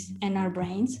bodies and our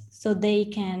brains so they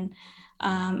can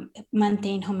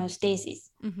maintain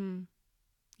homeostasis.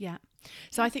 Yeah.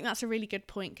 So I think that's a really good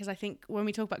point, because I think when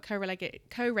we talk about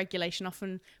co-regulation,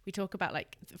 often we talk about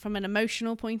like from an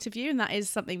emotional point of view, and that is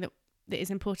something that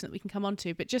is important that we can come on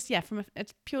to, but just from a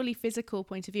purely physical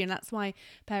point of view. And that's why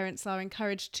parents are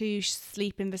encouraged to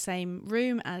sleep in the same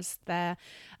room as their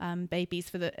babies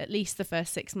for at least the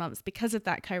first 6 months, because of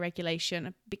that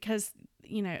co-regulation, because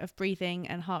of breathing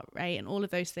and heart rate and all of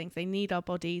those things. They need our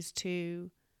bodies to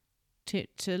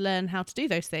learn how to do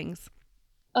those things.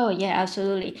 Oh yeah,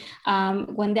 absolutely.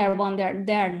 When they're born,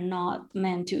 they're not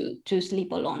meant to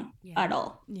sleep alone at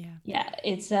all. Yeah,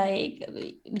 it's like,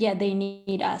 they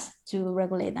need us to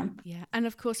regulate them. Yeah, and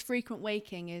of course, frequent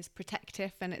waking is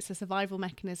protective and it's a survival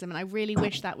mechanism. And I really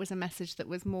wish that was a message that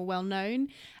was more well known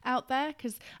out there,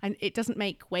 because it doesn't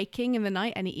make waking in the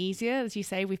night any easier. As you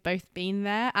say, we've both been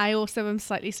there. I also am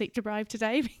slightly sleep deprived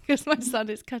today because my son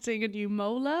is cutting a new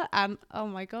molar, and oh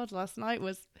my God, last night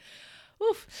was.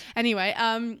 Oof. Anyway,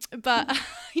 but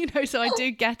so I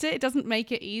do get it. It doesn't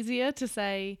make it easier to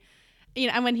say,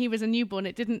 and when he was a newborn,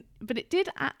 it didn't, but it did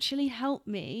actually help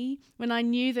me when I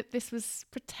knew that this was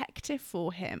protective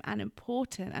for him and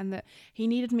important, and that he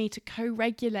needed me to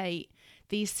co-regulate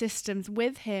these systems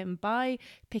with him by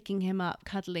picking him up,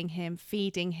 cuddling him,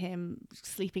 feeding him,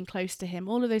 sleeping close to him,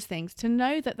 all of those things, to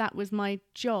know that that was my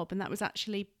job and that was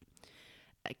actually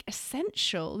like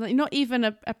essential, not even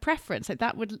a preference, like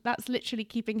that's literally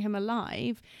keeping him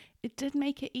alive. It did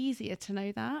make it easier to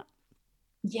know that.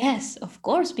 Yes, of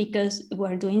course, because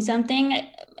we're doing something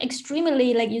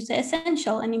extremely, like you said,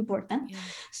 essential and important.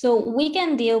 So we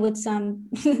can deal with some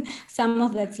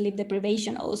of that sleep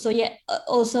deprivation also.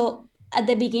 Also at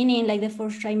the beginning, like the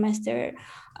first trimester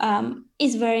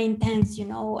is very intense,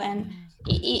 and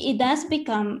it does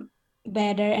become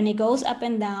better, and it goes up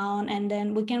and down, and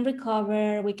then we can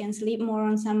recover, we can sleep more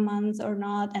on some months or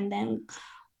not, and then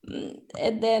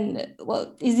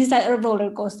well, is this a roller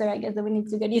coaster, I guess, that we need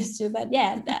to get used to. But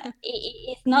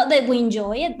it's not that we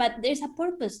enjoy it, but there's a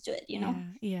purpose to it,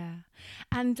 Yeah.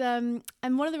 And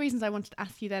one of the reasons I wanted to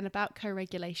ask you then about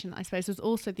co-regulation, I suppose, was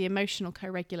also the emotional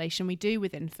co-regulation we do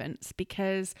with infants,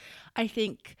 because I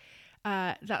think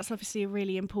that's obviously a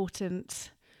really important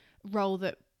role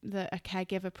that that a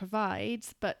caregiver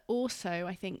provides, but also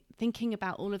I think thinking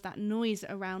about all of that noise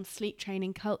around sleep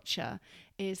training culture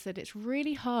is that it's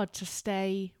really hard to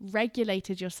stay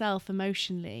regulated yourself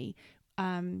emotionally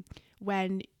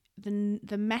when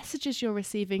the messages you're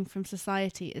receiving from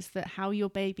society is that how your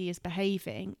baby is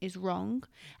behaving is wrong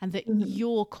and that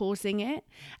you're causing it,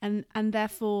 and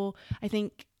therefore I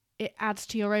think it adds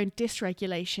to your own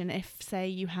dysregulation if, say,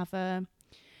 you have a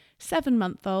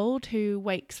 7-month-old who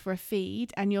wakes for a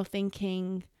feed and you're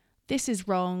thinking, this is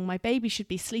wrong, my baby should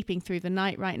be sleeping through the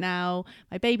night right now,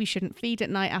 my baby shouldn't feed at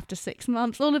night after 6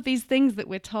 months, all of these things that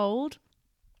we're told.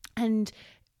 And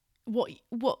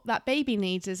what that baby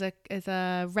needs is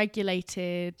a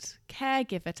regulated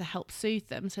caregiver to help soothe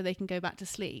them so they can go back to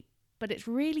sleep. But it's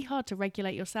really hard to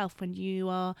regulate yourself when you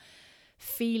are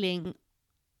feeling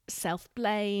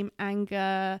self-blame,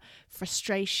 anger,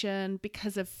 frustration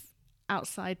because of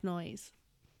outside noise.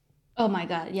 Oh my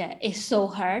God, yeah, it's so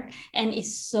hard and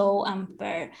it's so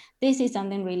unfair. This is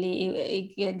something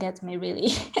really, it gets me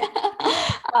really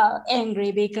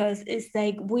angry, because it's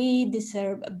like we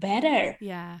deserve better.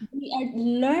 Yeah. We are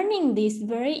learning this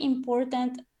very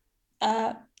important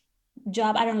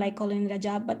job. I don't like calling it a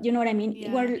job, but you know what I mean?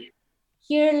 Yeah. We're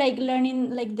here like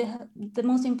learning like the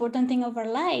most important thing of our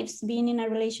lives, being in a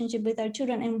relationship with our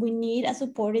children, and we need a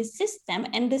supportive system,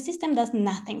 and the system does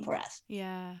nothing for us.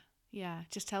 Yeah. Yeah.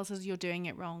 Just tells us you're doing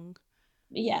it wrong.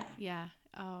 Yeah. Yeah.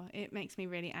 Oh, it makes me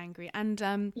really angry. And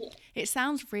Yeah. it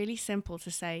sounds really simple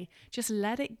to say, just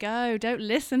let it go. Don't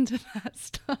listen to that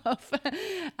stuff.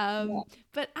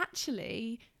 But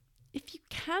actually, if you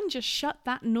can just shut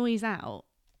that noise out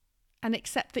and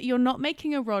accept that you're not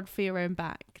making a rod for your own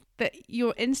back, that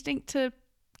your instinct to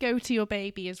go to your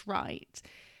baby is right,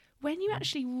 when you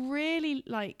actually really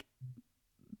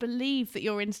believe that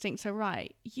your instincts are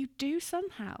right, you do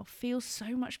somehow feel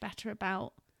so much better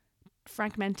about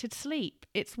fragmented sleep.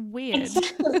 It's weird.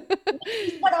 Exactly.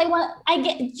 What I want, I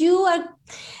get you are.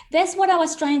 That's what I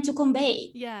was trying to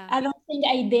convey. Yeah. I don't think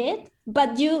I did,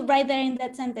 but you right there in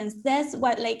that sentence. That's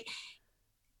what, like,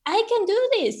 I can do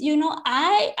this. You know,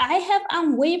 I have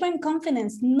unwavering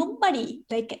confidence. Nobody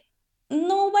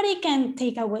can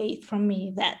take away from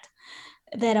me that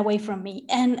away from me,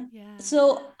 and Yeah.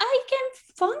 so I can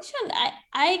function.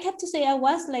 I have to say I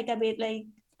was like a bit like,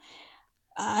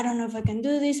 I don't know if I can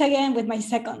do this again with my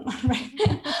second one, right?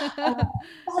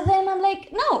 But then I'm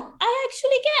like, no, I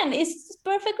actually can. It's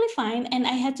perfectly fine. And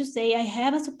I had to say, I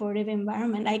have a supportive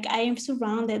environment. Like, I am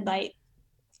surrounded by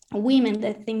women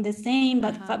that think the same,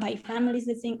 but by families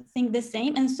that think the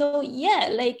same. And so, yeah,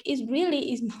 like, it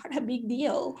really is not a big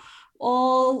deal.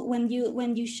 All when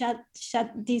you shut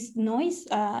this noise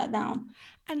down.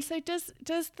 And so does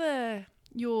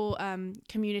your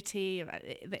community,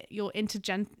 your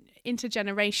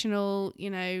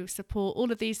intergenerational, support,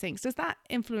 all of these things, does that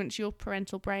influence your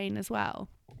parental brain as well?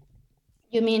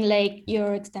 You mean like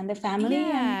your extended family?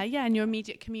 Yeah, and your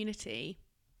immediate community.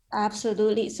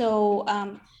 Absolutely. So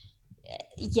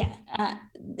yeah,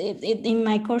 in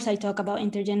my course I talk about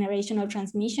intergenerational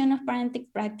transmission of parenting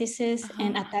practices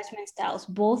and attachment styles.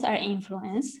 Both are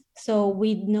influenced. So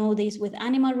we know this with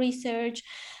animal research,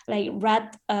 like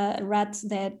rats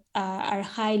that are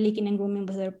high licking and grooming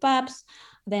with their pups.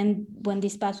 Then when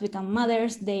these pups become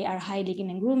mothers, they are high licking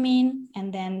and grooming.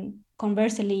 And then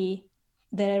conversely,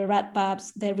 the rat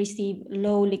pups that receive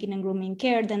low licking and grooming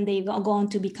care, then they go on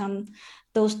to become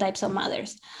those types of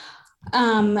mothers.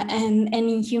 And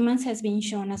in humans has been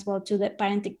shown as well too that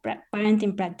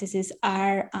parenting practices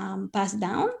are passed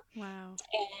down. Wow.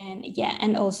 And yeah,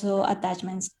 and also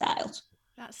attachment styles.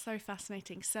 That's so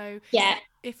fascinating. So Yeah,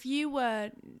 if you were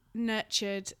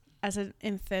nurtured as an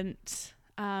infant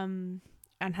and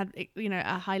had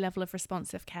a high level of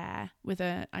responsive care with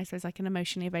I suppose like an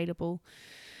emotionally available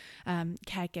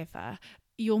caregiver,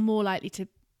 you're more likely to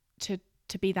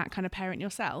be that kind of parent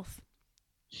yourself.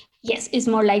 yes, it's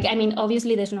more like, I mean,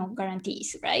 obviously there's no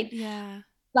guarantees, right? Yeah.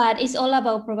 But it's all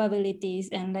about probabilities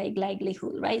and like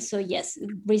likelihood, right? So yes,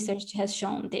 research has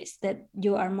shown this, that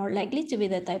you are more likely to be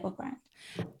the type of parent.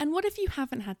 And what if you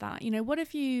haven't had that? What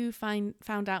if you found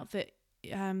out that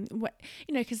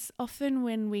because often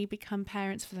when we become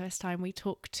parents for the first time, we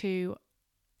talk to,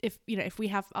 if we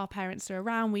have our parents are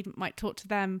around, we might talk to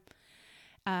them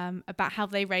about how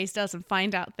they raised us and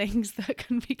find out things that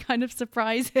can be kind of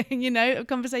surprising,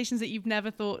 conversations that you've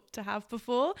never thought to have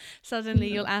before.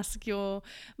 Suddenly you'll ask your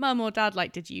mum or dad,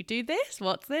 like, did you do this?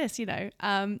 What's this?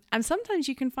 And sometimes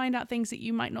you can find out things that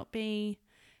you might not be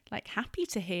like happy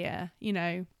to hear.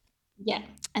 Yeah,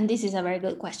 and this is a very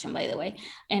good question, by the way.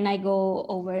 And I go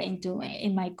over into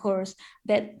in my course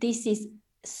that this is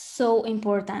so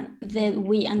important that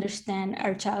we understand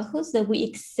our childhoods, that we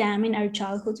examine our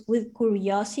childhoods with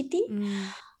curiosity.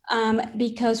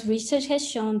 Because research has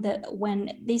shown that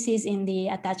when this is in the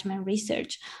attachment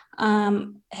research,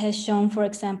 has shown, for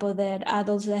example, that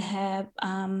adults that have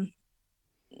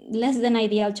less than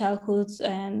ideal childhoods,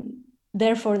 and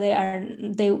therefore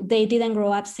they didn't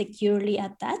grow up securely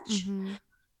attached.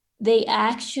 They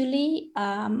actually,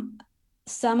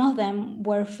 some of them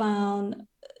were found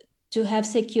to have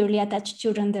securely attached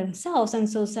children themselves. And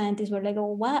so scientists were like,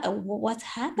 oh, what's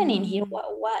happening here?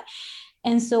 What?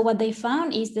 And so what they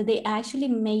found is that they actually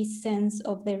made sense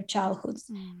of their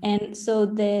childhoods. And so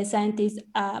the scientists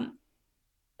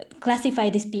classify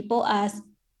these people as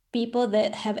people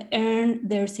that have earned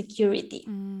their security.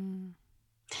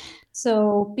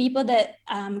 So people that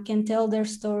can tell their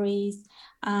stories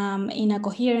in a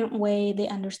coherent way, they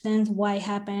understand why it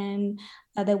happened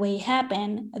the way it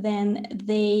happened, then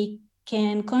they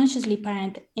can consciously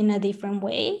parent in a different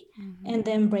way and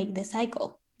then break the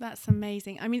cycle. That's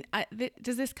amazing. I mean,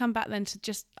 does this come back then to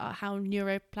just how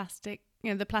neuroplastic,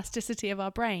 the plasticity of our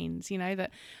brains,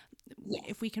 that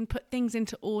if we can put things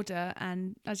into order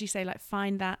and, as you say, like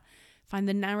find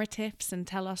the narratives and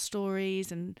tell our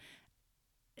stories and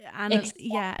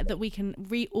exactly. That we can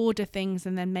reorder things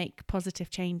and then make positive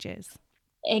changes.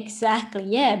 Exactly.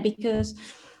 Yeah, because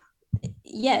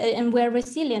and we're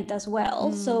resilient as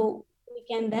well. So we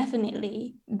can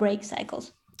definitely break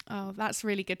cycles. Oh, that's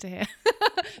really good to hear.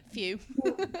 Phew.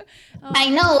 I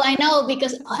know,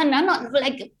 because not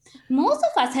like most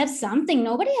of us have something.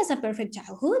 Nobody has a perfect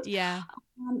childhood. Yeah.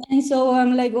 And so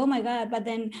I'm like, oh my God. But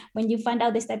then when you find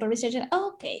out this type of research,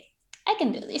 okay, I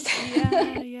can do this.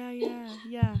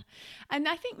 Yeah. And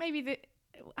I think maybe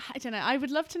I don't know, I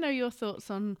would love to know your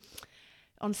thoughts on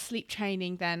sleep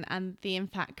training then, and the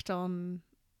impact on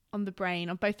the brain,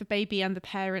 on both the baby and the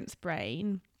parent's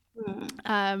brain.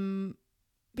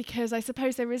 Because I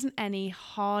suppose there isn't any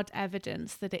hard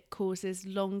evidence that it causes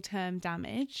long-term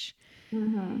damage.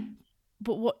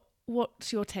 But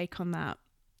what's your take on that?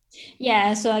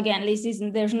 Yeah, so again,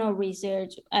 there's no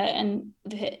research. And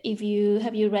if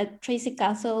you read Tracy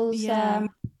Castle's,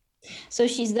 so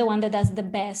she's the one that does the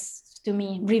best, to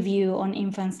me, review on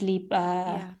infant sleep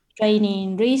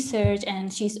training research,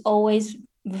 and she's always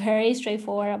very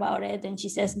straightforward about it. And she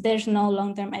says there's no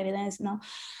long-term evidence, no.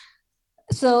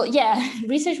 So yeah,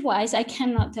 research-wise, I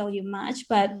cannot tell you much,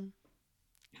 but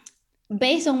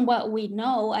based on what we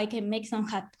know, I can make some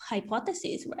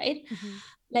hypotheses, right?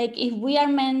 Like if we are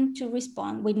meant to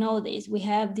respond, we know this, we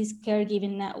have this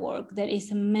caregiving network that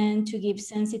is meant to give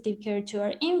sensitive care to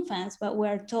our infants, but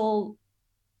we're told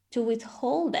to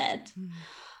withhold that.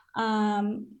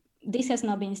 This has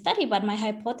not been studied, but my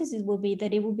hypothesis will be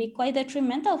that it will be quite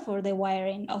detrimental for the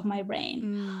wiring of my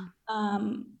brain.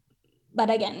 But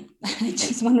again, I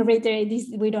just want to reiterate this,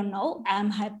 we don't know.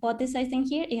 I'm hypothesizing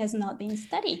here, it has not been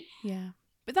studied. Yeah,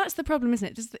 but that's the problem,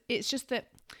 isn't it? It's just that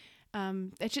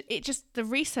the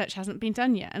research hasn't been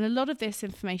done yet, and a lot of this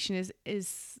information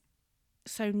is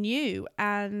so new,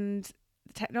 and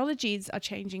the technologies are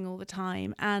changing all the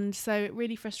time, and so it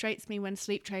really frustrates me when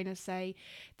sleep trainers say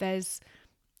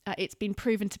it's been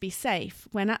proven to be safe,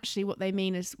 when actually what they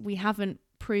mean is we haven't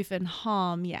proven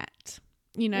harm yet.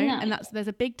 And there's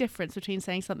a big difference between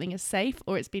saying something is safe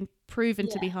or it's been proven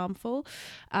to be harmful.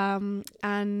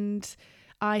 And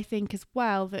I think as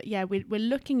well that, we're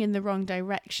looking in the wrong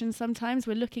direction sometimes.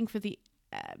 We're looking for the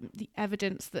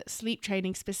evidence that sleep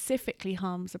training specifically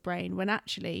harms the brain, when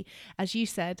actually, as you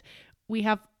said, we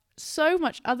have so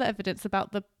much other evidence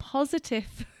about the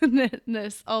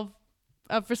positiveness of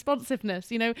responsiveness.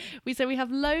 We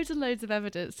have loads and loads of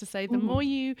evidence to say the more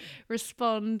you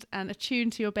respond and attune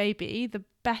to your baby, the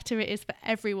better it is for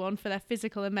everyone, for their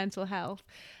physical and mental health.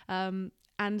 And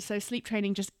so sleep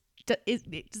training just doesn't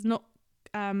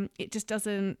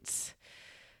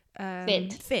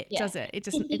fit, does it?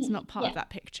 It's not part of that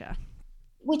picture.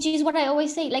 Which is what I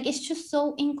always say, like, it's just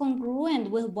so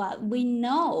incongruent with what we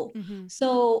know.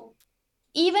 So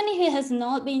even if it has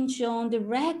not been shown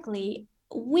directly,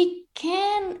 we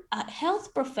can,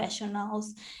 health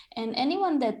professionals and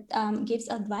anyone that gives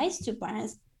advice to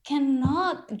parents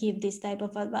cannot give this type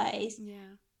of advice.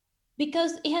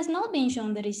 Because it has not been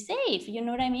shown that it's safe, you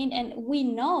know what I mean? And we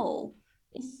know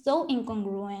it's so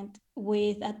incongruent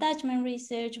with attachment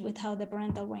research, with how the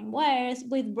parental brain wires,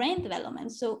 with brain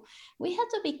development. So we have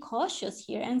to be cautious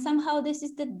here. And somehow this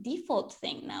is the default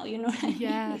thing now, you know what I mean?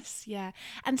 Yes, yeah.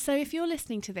 And so if you're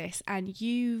listening to this and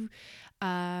you,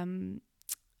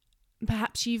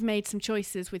 perhaps you've made some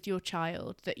choices with your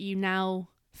child that you now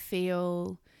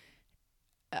feel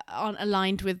aren't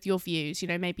aligned with your views. You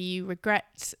know, maybe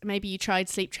you tried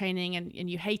sleep training and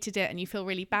you hated it and you feel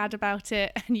really bad about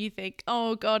it and you think,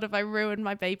 oh God, have I ruined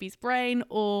my baby's brain?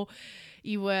 Or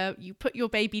you put your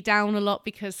baby down a lot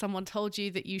because someone told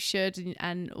you that you should,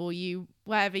 or you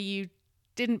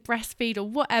didn't breastfeed, or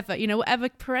whatever, whatever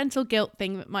parental guilt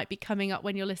thing that might be coming up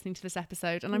when you're listening to this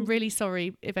episode. And I'm really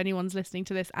sorry if anyone's listening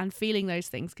to this and feeling those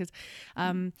things, because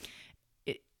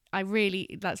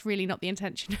that's really not the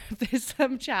intention of this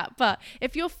chat. But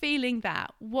if you're feeling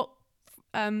that,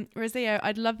 Rocio,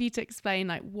 I'd love you to explain,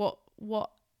 like, what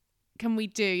can we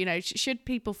do? Should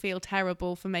people feel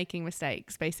terrible for making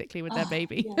mistakes, basically, with their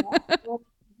baby? Yeah.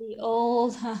 the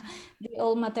old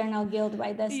maternal guilt,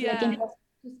 right? That's like impossible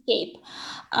to escape.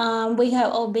 We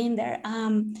have all been there.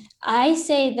 I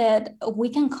say that we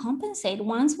can compensate.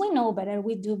 Once we know better,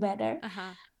 we do better.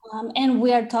 And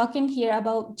we are talking here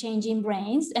about changing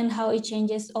brains and how it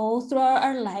changes all throughout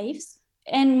our lives.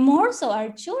 And more so our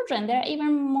children, they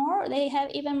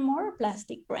have even more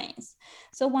plastic brains.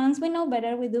 So once we know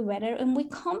better, we do better, and we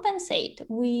compensate.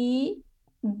 We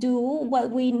do what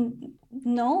we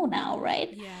know now, right?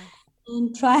 Yeah.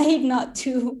 And try not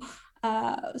to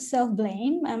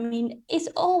self-blame. I mean, this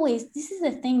is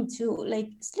the thing too,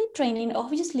 like sleep training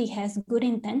obviously has good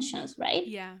intentions, right?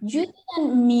 Yeah. You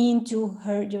didn't mean to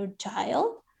hurt your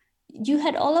child. You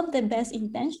had all of the best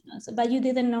intentions, but you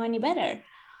didn't know any better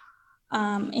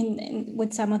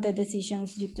with some of the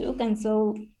decisions you took. And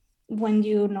so when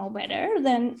you know better,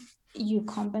 then you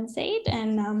compensate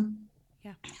and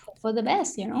hope for the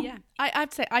best, Yeah,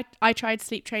 I'd say I tried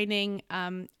sleep training.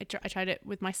 I tried it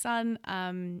with my son.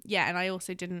 And I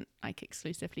also didn't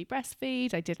exclusively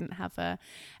breastfeed. I didn't have a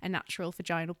natural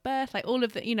vaginal birth. Like all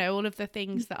of the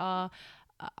things that are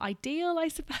ideal, I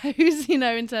suppose.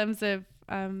 In terms of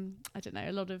I don't know,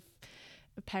 a lot of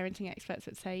parenting experts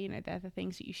would say, they're the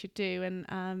things that you should do.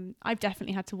 And I've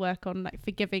definitely had to work on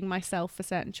forgiving myself for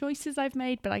certain choices I've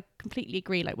made. But I completely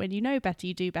agree. Like when you know better,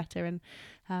 you do better.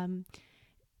 And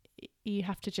you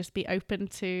have to just be open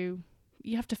to,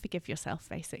 you have to forgive yourself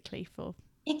basically for.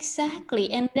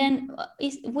 Exactly. And then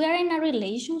we're in a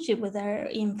relationship with our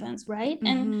infants, right?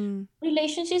 And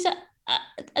relationships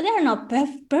they're not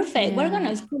perfect. We're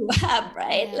gonna screw up,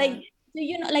 right? Like,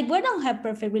 like we don't have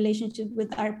perfect relationship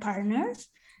with our partners,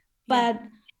 but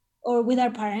or with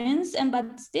our parents,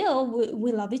 but still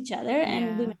we love each other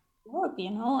and we make it work,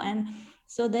 and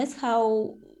so that's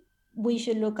how we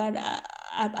should look at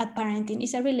parenting.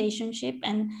 It's a relationship,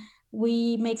 and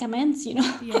we make amends,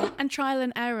 And trial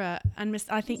and error, and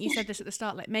I think you said this at the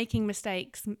start, like making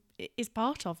mistakes is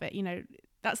part of it.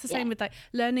 That's the same with like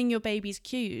learning your baby's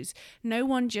cues. No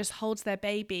one just holds their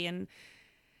baby and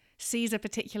sees a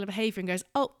particular behavior and goes,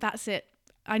 oh, that's it,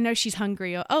 I know she's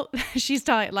hungry, or oh, she's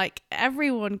tired. Like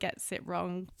everyone gets it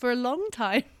wrong for a long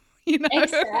time.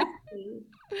 Exactly.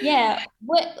 Yeah,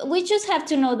 we just have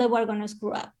to know that we're gonna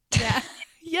screw up.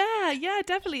 Yeah,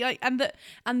 definitely. Like, and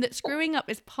that screwing up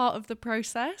is part of the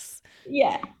process.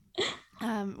 Yeah.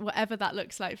 Whatever that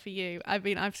looks like for you. I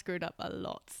mean, I've screwed up a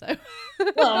lot, so.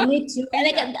 Well, me too.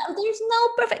 Like, there's no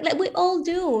perfect. Like we all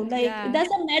do. Like it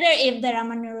doesn't matter if that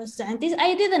I'm a neuroscientist.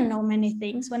 I didn't know many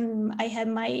things when I had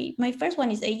my first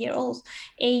one is 8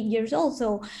 years old.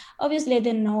 So obviously I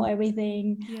didn't know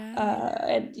everything.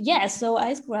 So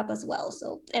I screw up as well.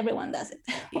 So everyone does it.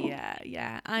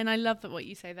 Yeah. And I love that what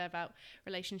you say there about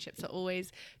relationships are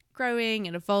always growing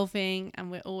and evolving,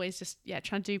 and we're always just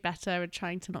trying to do better and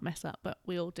trying to not mess up, but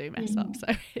we all do mess up, so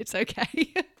it's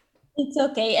okay. It's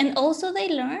okay. And also they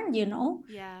learn,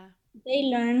 they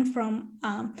learn from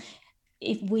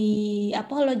if we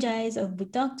apologize or we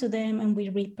talk to them and we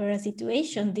repair a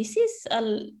situation. This is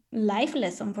a life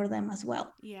lesson for them as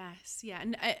well. Yes.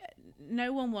 And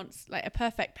no one wants, like, a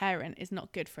perfect parent is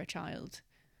not good for a child.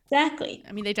 Exactly.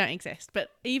 I mean, they don't exist, but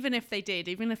even if they did,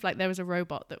 even if like there was a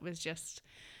robot that was just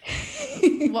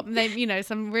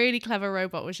some really clever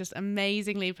robot was just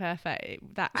amazingly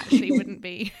perfect, that actually wouldn't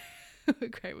be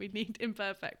great. We need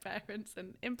imperfect parents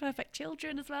and imperfect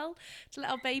children as well to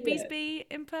let our babies be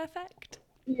imperfect.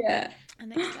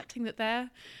 And accepting that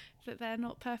they're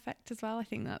not perfect as well. I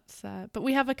think that's but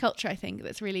we have a culture, I think,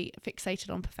 that's really fixated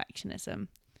on perfectionism.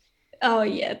 Oh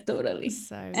yeah, totally.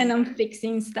 So, and I'm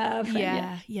fixing stuff.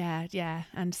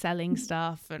 And selling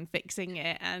stuff and fixing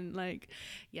it, and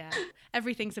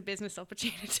everything's a business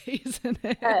opportunity, isn't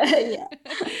it? Can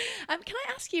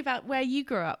I ask you about where you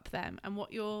grew up then, and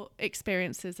what your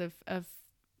experiences of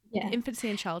infancy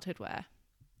and childhood were?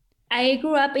 I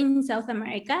grew up in South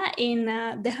America, in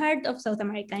the heart of South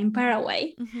America, in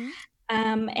Paraguay.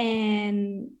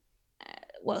 And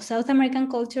South American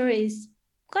culture is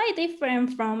quite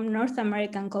different from North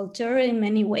American culture in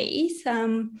many ways.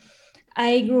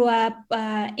 I grew up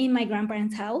in my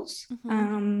grandparents' house.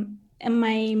 And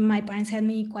my parents had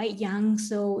me quite young,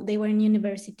 so they were in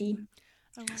university.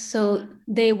 Oh, wow. So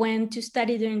they went to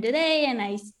study during the day, and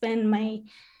I spent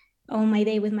all my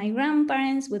day with my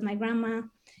grandparents, with my grandma,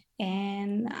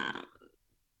 and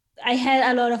I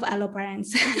had a lot of allo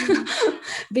parents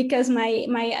because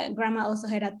my grandma also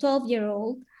had a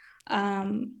 12-year-old,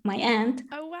 my aunt.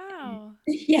 Oh, wow.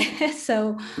 Yeah,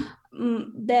 so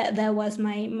that was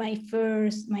my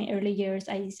early years.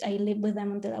 I lived with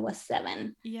them until I was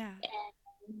 7. Yeah.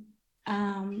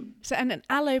 Um, So, and an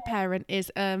allo parent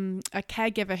is a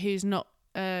caregiver who's not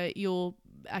your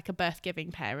like a birth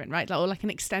giving parent, right? Like, or like an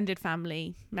extended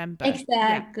family member.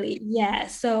 exactly. Yeah.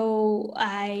 So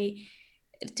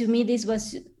to me, this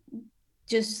was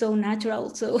just so natural.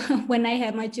 So when I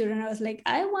had my children, I was like,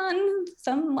 I want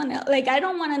someone else. Like, I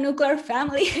don't want a nuclear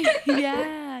family.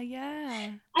 Yeah,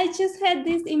 yeah. I just had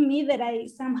this in me that I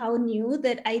somehow knew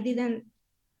that I didn't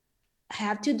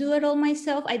have to do it all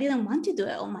myself. I didn't want to do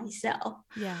it all myself.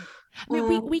 Yeah. I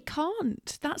mean, we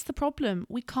can't. That's the problem.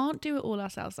 We can't do it all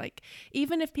ourselves. Like,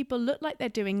 even if people look like they're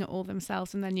doing it all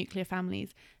themselves in their nuclear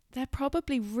families, they're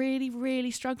probably really,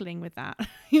 really struggling with that.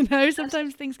 You know,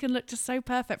 sometimes things can look just so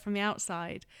perfect from the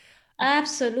outside.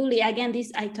 Absolutely. Again,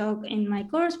 this I talk in my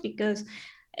course because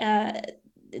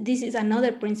this is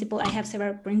another principle. I have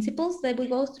several principles that we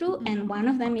go through, and one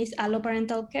of them is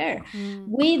alloparental care.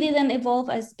 We didn't evolve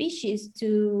as species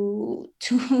to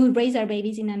raise our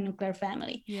babies in a nuclear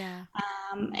family. Yeah.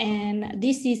 And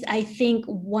this is, I think,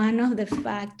 one of the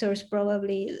factors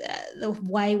probably of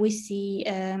why we see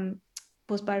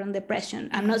postpartum depression.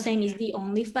 I'm not saying it's the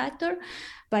only factor,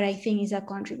 but I think it's a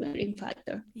contributing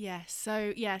factor.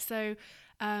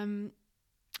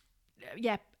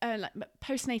 Like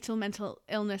postnatal mental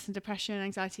illness and depression and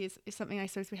anxiety is something I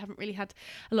suppose we haven't really had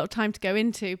a lot of time to go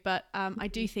into, but I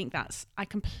do think I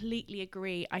completely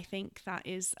agree. I think that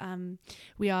is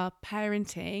we are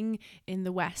parenting in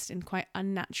the West in quite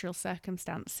unnatural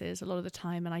circumstances a lot of the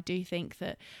time, and I do think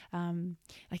that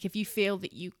like if you feel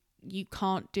that you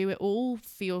can't do it all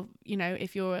for your, you know,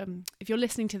 if you're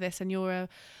listening to this and you're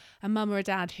a mum or a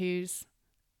dad who's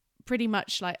pretty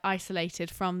much like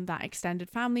isolated from that extended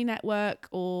family network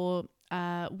or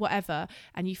whatever,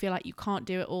 and you feel like you can't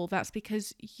do it all, that's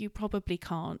because you probably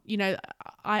can't. You know,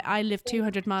 I live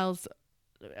 200 miles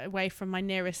away from my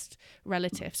nearest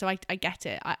relative, so I get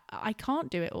it. I can't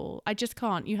do it all. I just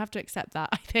can't. You have to accept that,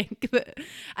 I think.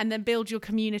 And then build your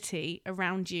community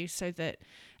around you so that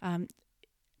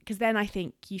because then I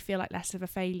think you feel like less of a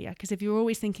failure, because if you're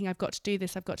always thinking I've got to do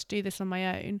this on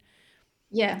my own,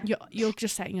 yeah, you're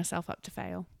just setting yourself up to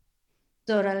fail.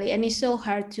 Totally. And it's so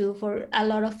hard to, for a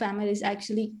lot of families,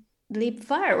 actually live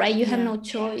far, right? You have no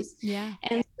choice. Yeah.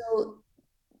 And so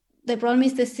the problem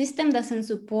is the system doesn't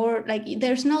support, like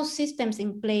there's no systems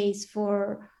in place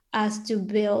for us to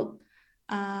build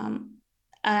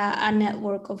a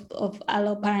network of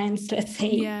allo parents, let's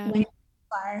say, when you're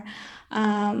far.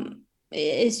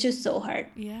 It's just so hard.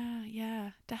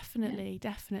 Yeah, definitely.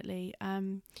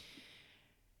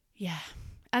 Yeah.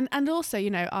 And also, you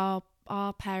know,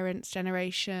 our parents'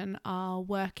 generation are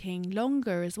working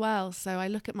longer as well. So I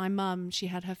look at my mum, she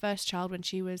had her first child when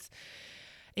she was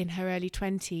in her early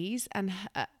 20s, and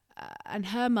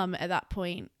her mum at that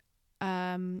point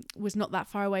was not that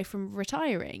far away from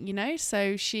retiring, you know.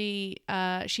 So she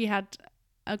had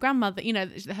a grandmother, you know,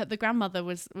 the grandmother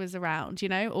was around, you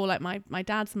know, or like my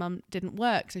dad's mum didn't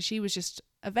work, so she was just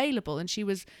available, and she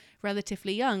was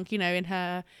relatively young, you know, in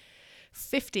her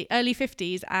early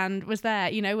 50s, and was there,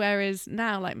 you know, whereas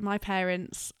now like my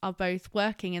parents are both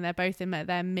working and they're both in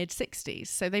their mid 60s,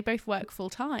 so they both work full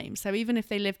time. So even if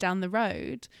they live down the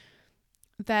road,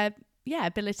 their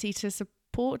ability to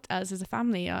support us as a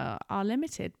family are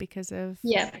limited because of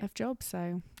jobs.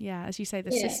 So yeah, as you say,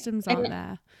 the systems aren't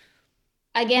there.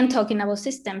 Again, talking about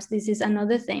systems, this is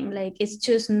another thing. Like, it's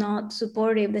just not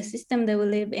supportive. The system that we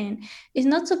live in is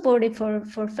not supportive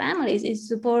for families. It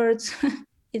supports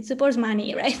it supports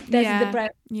money, right? That's the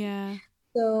priority. Yeah.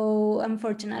 So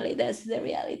unfortunately, that's the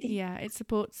reality. Yeah, it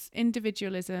supports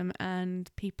individualism and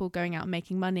people going out and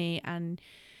making money, and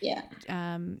yeah,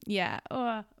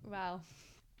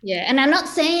 and I'm not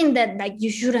saying that like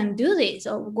you shouldn't do this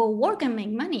or go work and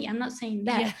make money. I'm not saying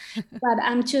that, but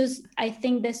I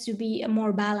think there should be a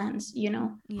more balance, you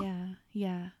know.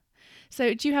 Yeah.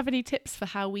 So do you have any tips for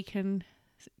how we can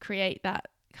create that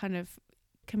kind of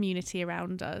community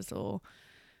around us? Or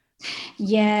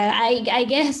I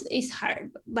guess it's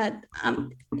hard, but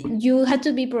you have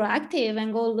to be proactive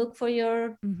and go look for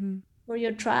your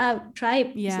your tribe. Is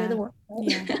that Yeah. the word?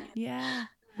 Yeah. Yeah.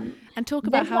 Um, And talk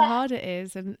about that's how why, hard it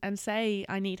is, and say,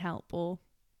 I need help, or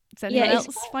does yeah, anyone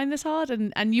else find this hard?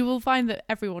 And you will find that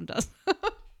everyone does.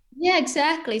 yeah,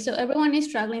 exactly. So everyone is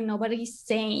struggling. Nobody's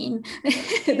sane.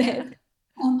 Yeah. That,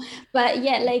 but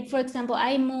yeah, like for example,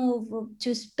 I moved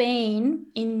to Spain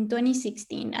in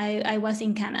 2016. I was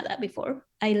in Canada before.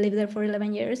 I lived there for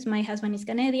 11 years. My husband is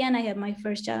Canadian. I had my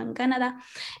first child in Canada,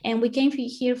 and we came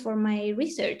here for my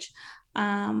research.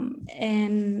 Um,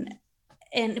 and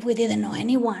and we didn't know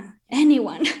anyone.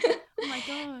 Oh my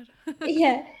God.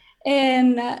 Yeah.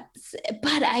 And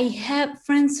but I have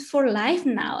friends for life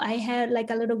now. I had like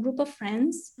a little group of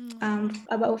friends, Mm.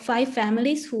 about 5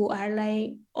 families who are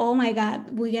like, oh my God,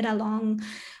 we get along,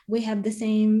 we have the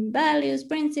same values,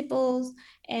 principles.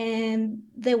 And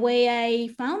the way I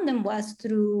found them was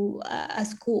through a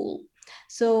school.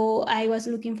 So I was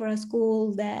looking for a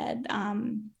school that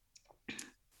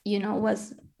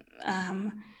was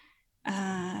um,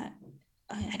 uh,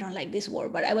 I don't like this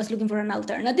word, but I was looking for an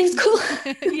alternative school.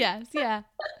 Yes, yeah.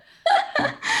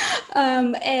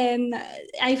 And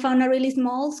I found a really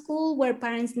small school where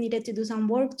parents needed to do some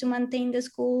work to maintain the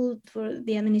school for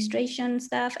the administration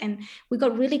stuff. And we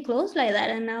got really close like that.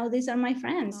 And now these are my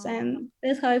friends. Oh. And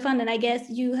that's how I found it. I guess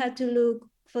you had to look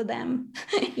for them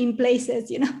in places.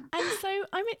 And so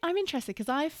I'm interested because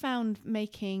I found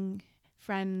making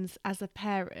friends as a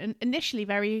parent initially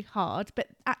very hard, but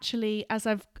actually as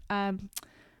I've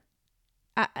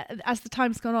as the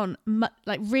time's gone on,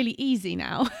 like really easy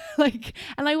now. Like,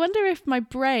 and I wonder if my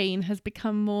brain has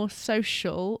become more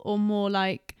social or more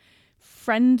like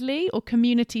friendly or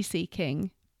community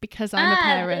seeking because I'm a Ah,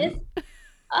 parent.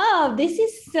 this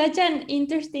is such an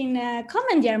interesting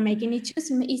comment you're making.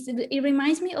 It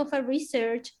reminds me of a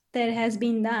research that has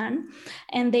been done,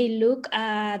 and they look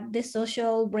at the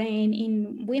social brain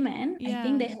in women. I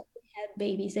think Yeah. they had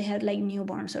babies, they had like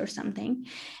newborns or something,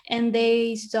 and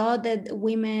they saw that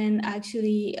women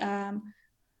actually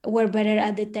were better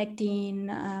at detecting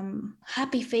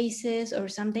happy faces or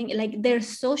something. Like their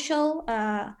social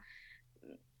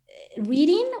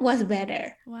reading was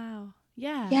better. Wow.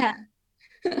 Yeah. Yeah.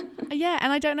 Yeah,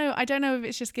 and I don't know if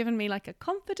it's just given me like a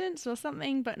confidence or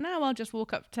something, but now I'll just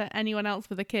walk up to anyone else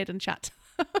with a kid and chat to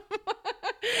them.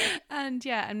 And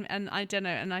yeah, and I don't know,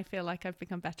 and I feel like I've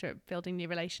become better at building new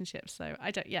relationships. So I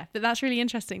don't, yeah, but that's really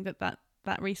interesting that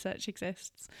research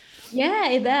exists. Yeah,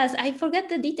 it does. I forget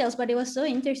the details, but it was so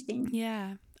interesting.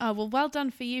 Yeah. Oh, well done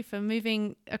for you for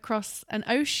moving across an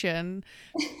ocean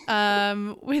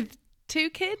with two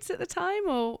kids at the time,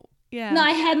 or No, yeah.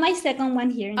 I had my second one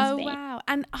here in Oh Spain. wow!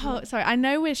 And Yeah. sorry, I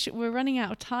know we're running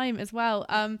out of time as well.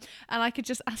 And I could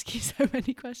just ask you so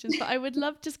many questions, but I would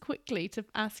love just quickly to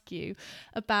ask you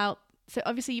about. So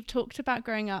obviously you've talked about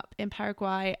growing up in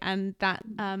Paraguay and that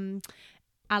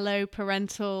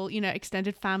alloparental,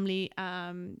 extended family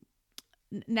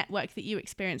network that you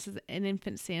experienced in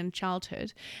infancy and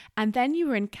childhood, and then you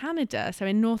were in Canada, so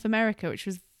in North America, which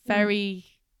was Mm. very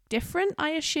different, I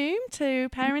assume, to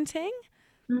parenting.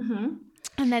 Mm-hmm.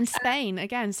 And then Spain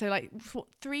again. So like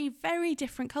three very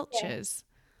different Yeah. cultures.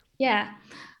 Yeah.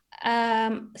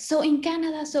 So in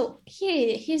Canada, so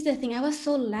here's the thing. I was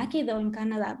so lucky though in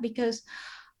Canada because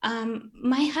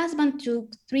my husband took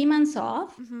 3 months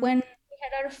off Mm-hmm. when we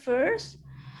had our first.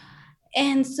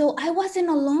 And so I wasn't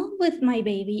alone with my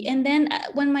baby. And then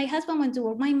when my husband went to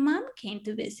work, my mom came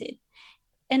to visit.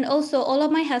 And also all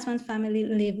of my husband's family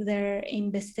live there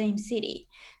in the same city,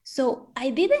 so I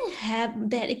didn't have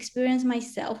that experience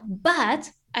myself, but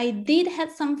I did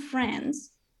have some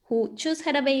friends who just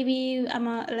had a baby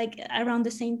like around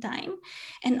the same time,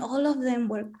 and all of them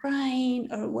were crying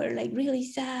or were like really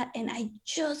sad, and I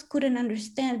just couldn't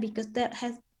understand because that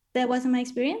wasn't my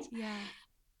experience. Yeah.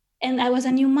 And I was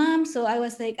a new mom, so I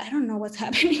was like, I don't know what's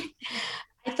happening.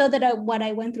 I thought that what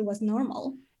I went through was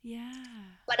normal, Yeah.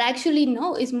 but actually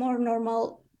no, it's more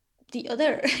normal the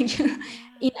other Yeah.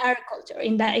 in our culture,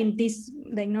 in this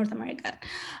like North America.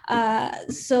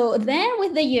 So then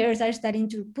with the years I starting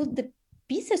to put the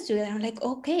pieces together. I'm like,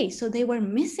 okay, so they were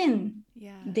missing,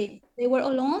 Yeah. they were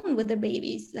alone with the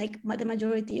babies like the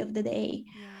majority of the day.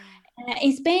 Yeah.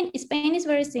 In Spain is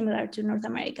very similar to North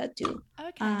America too.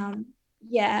 Okay. um,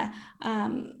 yeah,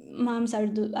 moms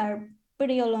are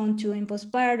pretty alone too in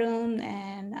postpartum,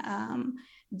 and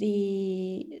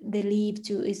the leave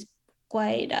too is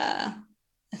quite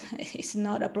it's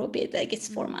not appropriate, like it's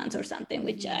 4 months or something,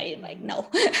 which Mm-hmm. I like Mm-hmm. no.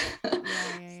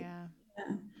 Yeah. Yeah. So, Yeah.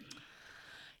 yeah.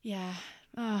 Yeah.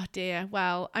 Oh dear.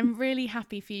 Well, I'm really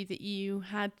happy for you that you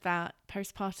had that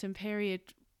postpartum period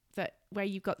that where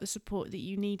you got the support that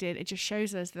you needed. It just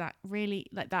shows us that really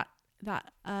like that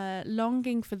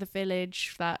longing for the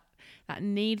village, that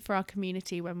need for our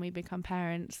community when we become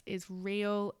parents is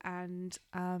real, and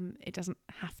it doesn't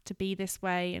have to be this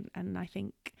way. And I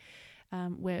think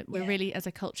we're really, as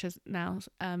a culture now,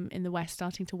 in the West,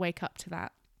 starting to wake up to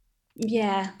that.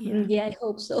 Yeah, I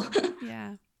hope so.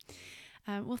 Yeah.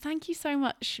 Well, thank you so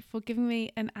much for giving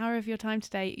me an hour of your time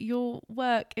today. Your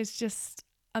work is just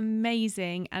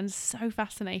amazing and so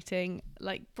fascinating.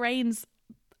 Like, brains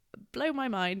blow my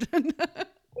mind.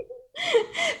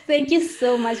 Thank you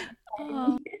so much